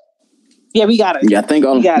 Yeah, we got it. Yeah, I think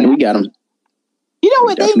we got them. You know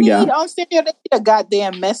what they need on Stereo? They need a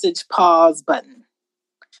goddamn message pause button.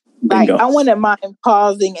 Like, I wouldn't mind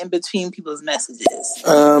pausing in between people's messages.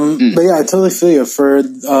 But yeah, I totally feel you. For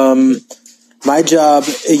my job,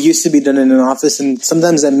 it used to be done in an office, and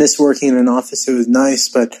sometimes I miss working in an office. It was nice,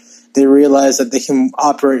 but they realize that they can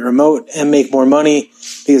operate remote and make more money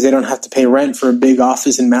because they don't have to pay rent for a big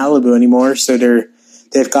office in Malibu anymore. So they're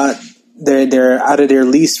out of their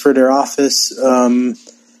lease for their office. And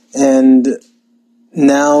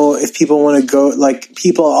now if people want to go, like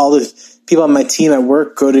all the people on my team at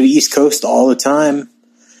work go to the East Coast all the time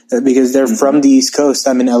because they're from the East Coast.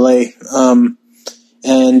 I'm in LA.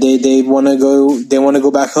 And they want to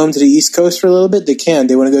go back home to the East Coast for a little bit. They can.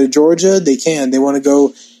 They want to go to Georgia. They can. They want to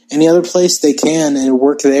go any other place they can and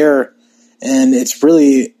work there. And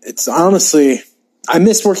it's honestly, I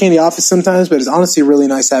miss working in the office sometimes, but it's honestly really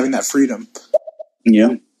nice having that freedom.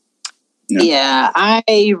 Yeah. Yeah,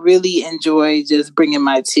 I really enjoy just bringing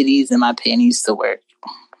my titties and my panties to work.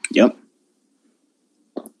 Yep.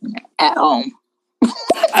 At home.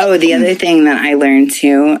 Oh, the other thing that I learned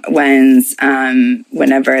too was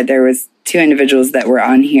whenever there was 2 individuals that were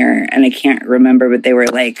on here, and I can't remember, but they were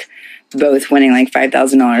like both winning like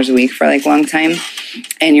 $5,000 a week for like a long time.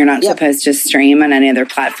 And you're not supposed to stream on any other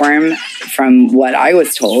platform from what I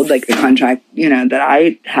was told, like the contract, that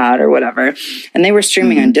I had or whatever. And they were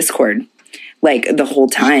streaming on Discord like the whole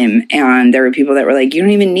time. And there were people that were like, you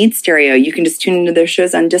don't even need stereo. You can just tune into their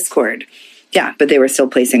shows on Discord. Yeah, but they were still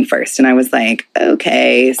placing first. And I was like,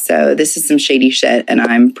 okay, so this is some shady shit. And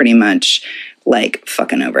I'm pretty much like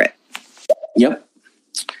fucking over it. Yep.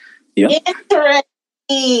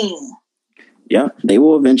 Interesting. Yeah, they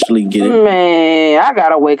will eventually get it. Man, I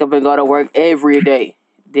gotta wake up and go to work every day.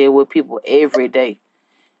 Deal with people every day.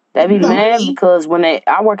 That be mad because when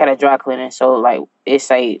I work at a dry cleaning, so like it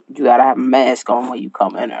say you gotta have a mask on when you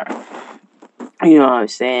come in there. You know what I'm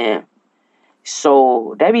saying?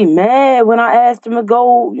 So they be mad when I ask them to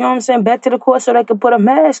go, back to the court so they can put a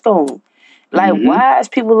mask on. Like, why is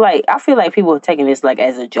people like? I feel like people are taking this like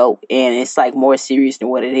as a joke, and it's like more serious than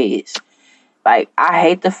what it is. Like, I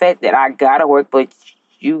hate the fact that I gotta work, but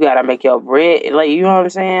you gotta make your bread. Like, you know what I'm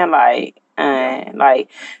saying? Like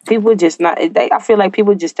people just not. I feel like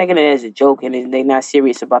people just taking it as a joke, and they not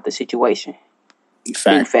serious about the situation.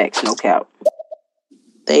 Fact. Facts, no cap.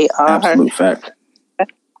 They are. Absolute fact.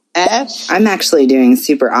 Ash? I'm actually doing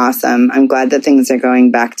super awesome. I'm glad that things are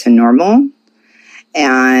going back to normal.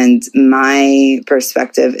 And my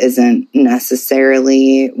perspective isn't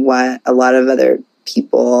necessarily what a lot of other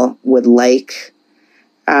people would like.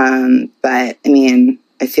 But I mean,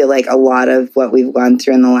 I feel like a lot of what we've gone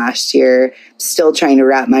through in the last year, still trying to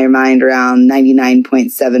wrap my mind around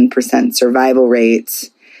 99.7% survival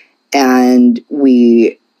rates. And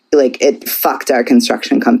it fucked our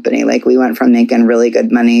construction company. Like, we went from making really good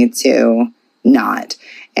money to not.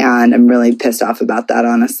 And I'm really pissed off about that,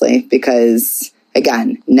 honestly, because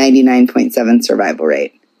again, 99.7% survival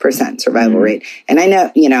rate. And I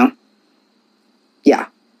know, yeah.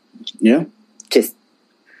 Just.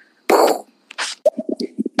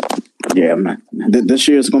 Yeah, man. This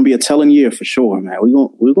year is going to be a telling year for sure, man.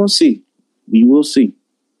 We're going to see. We will see.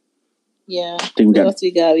 Yeah. I think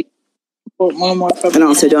we got one more. And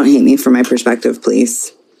also, don't hate me for my perspective,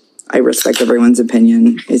 please. I respect everyone's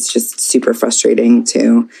opinion. It's just super frustrating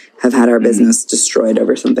to have had our business destroyed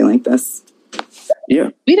over something like this. Yeah.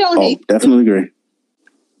 We don't hate. Definitely agree.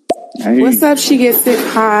 Hey. What's up, She Gets Sick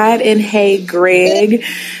Pod, and hey, Greg.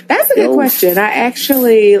 That's a good question. I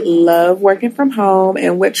actually love working from home,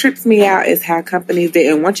 and what trips me out is how companies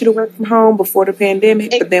didn't want you to work from home before the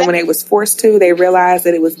pandemic, but then when they was forced to, they realized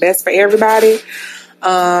that it was best for everybody.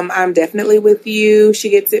 I'm definitely with you, She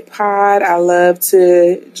Gets It Pod. I love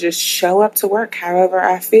to just show up to work however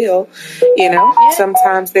I feel.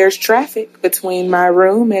 Sometimes there's traffic between my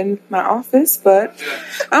room and my office, but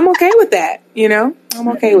I'm okay with that. I'm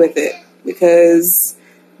okay with it because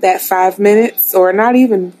that 5 minutes, or not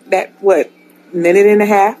even that, minute and a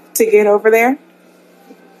half to get over there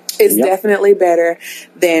is definitely better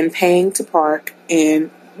than paying to park and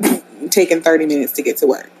taking 30 minutes to get to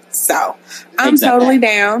work. So I'm totally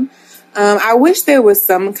down. I wish there was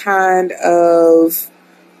some kind of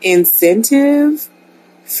incentive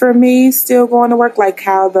for me still going to work, like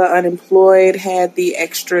how the unemployed had the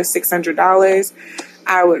extra $600.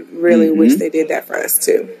 I would really wish they did that for us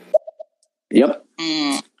too. Yep.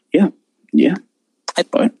 Yeah. I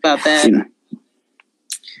thought about that.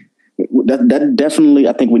 That definitely,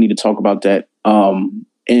 I think we need to talk about that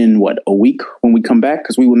in a week when we come back,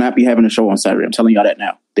 because we will not be having a show on Saturday. I'm telling y'all that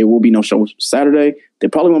now. There will be no show Saturday. There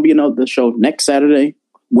probably won't be another show next Saturday.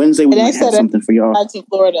 Wednesday we might have something for y'all. To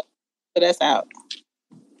Florida, so that's out.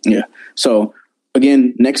 Yeah. So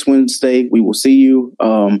again, next Wednesday we will see you.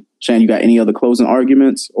 Shan, you got any other closing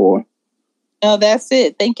arguments or? No, that's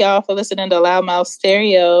it. Thank y'all for listening to Loudmouth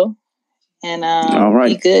Stereo, and all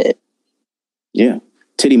right, be good. Yeah,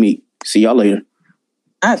 titty meat. See y'all later.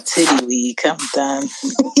 Not titty week. I'm done.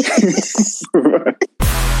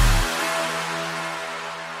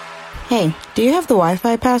 Hey, do you have the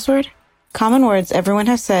Wi-Fi password? Common words everyone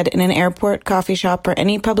has said in an airport, coffee shop, or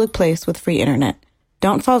any public place with free internet.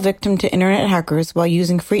 Don't fall victim to internet hackers while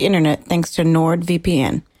using free internet thanks to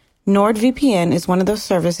NordVPN. NordVPN is one of those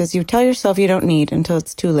services you tell yourself you don't need until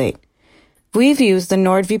it's too late. We've used the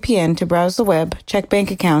NordVPN to browse the web, check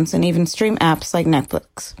bank accounts, and even stream apps like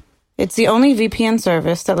Netflix. It's the only VPN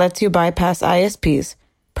service that lets you bypass ISPs,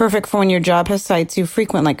 perfect for when your job has sites you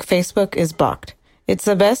frequent like Facebook is blocked. It's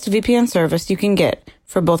the best VPN service you can get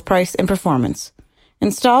for both price and performance.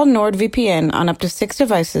 Install NordVPN on up to 6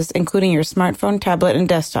 devices, including your smartphone, tablet, and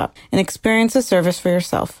desktop, and experience the service for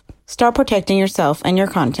yourself. Start protecting yourself and your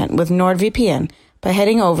content with NordVPN by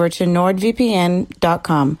heading over to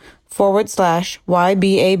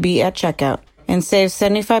nordvpn.com/YBAB at checkout and save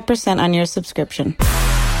 75% on your subscription.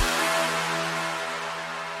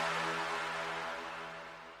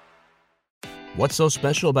 What's so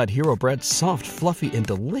special about Hero Bread's soft, fluffy, and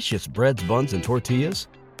delicious breads, buns, and tortillas?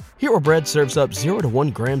 Hero Bread serves up 0 to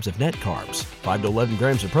 1 grams of net carbs, 5 to 11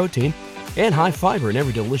 grams of protein, and high fiber in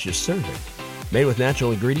every delicious serving. Made with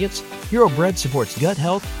natural ingredients, Hero Bread supports gut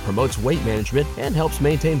health, promotes weight management, and helps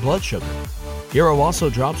maintain blood sugar. Hero also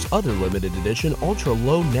drops other limited edition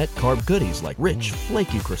ultra-low net carb goodies like rich,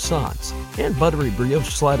 flaky croissants and buttery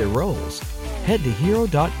brioche slider rolls. Head to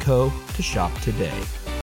hero.co to shop today.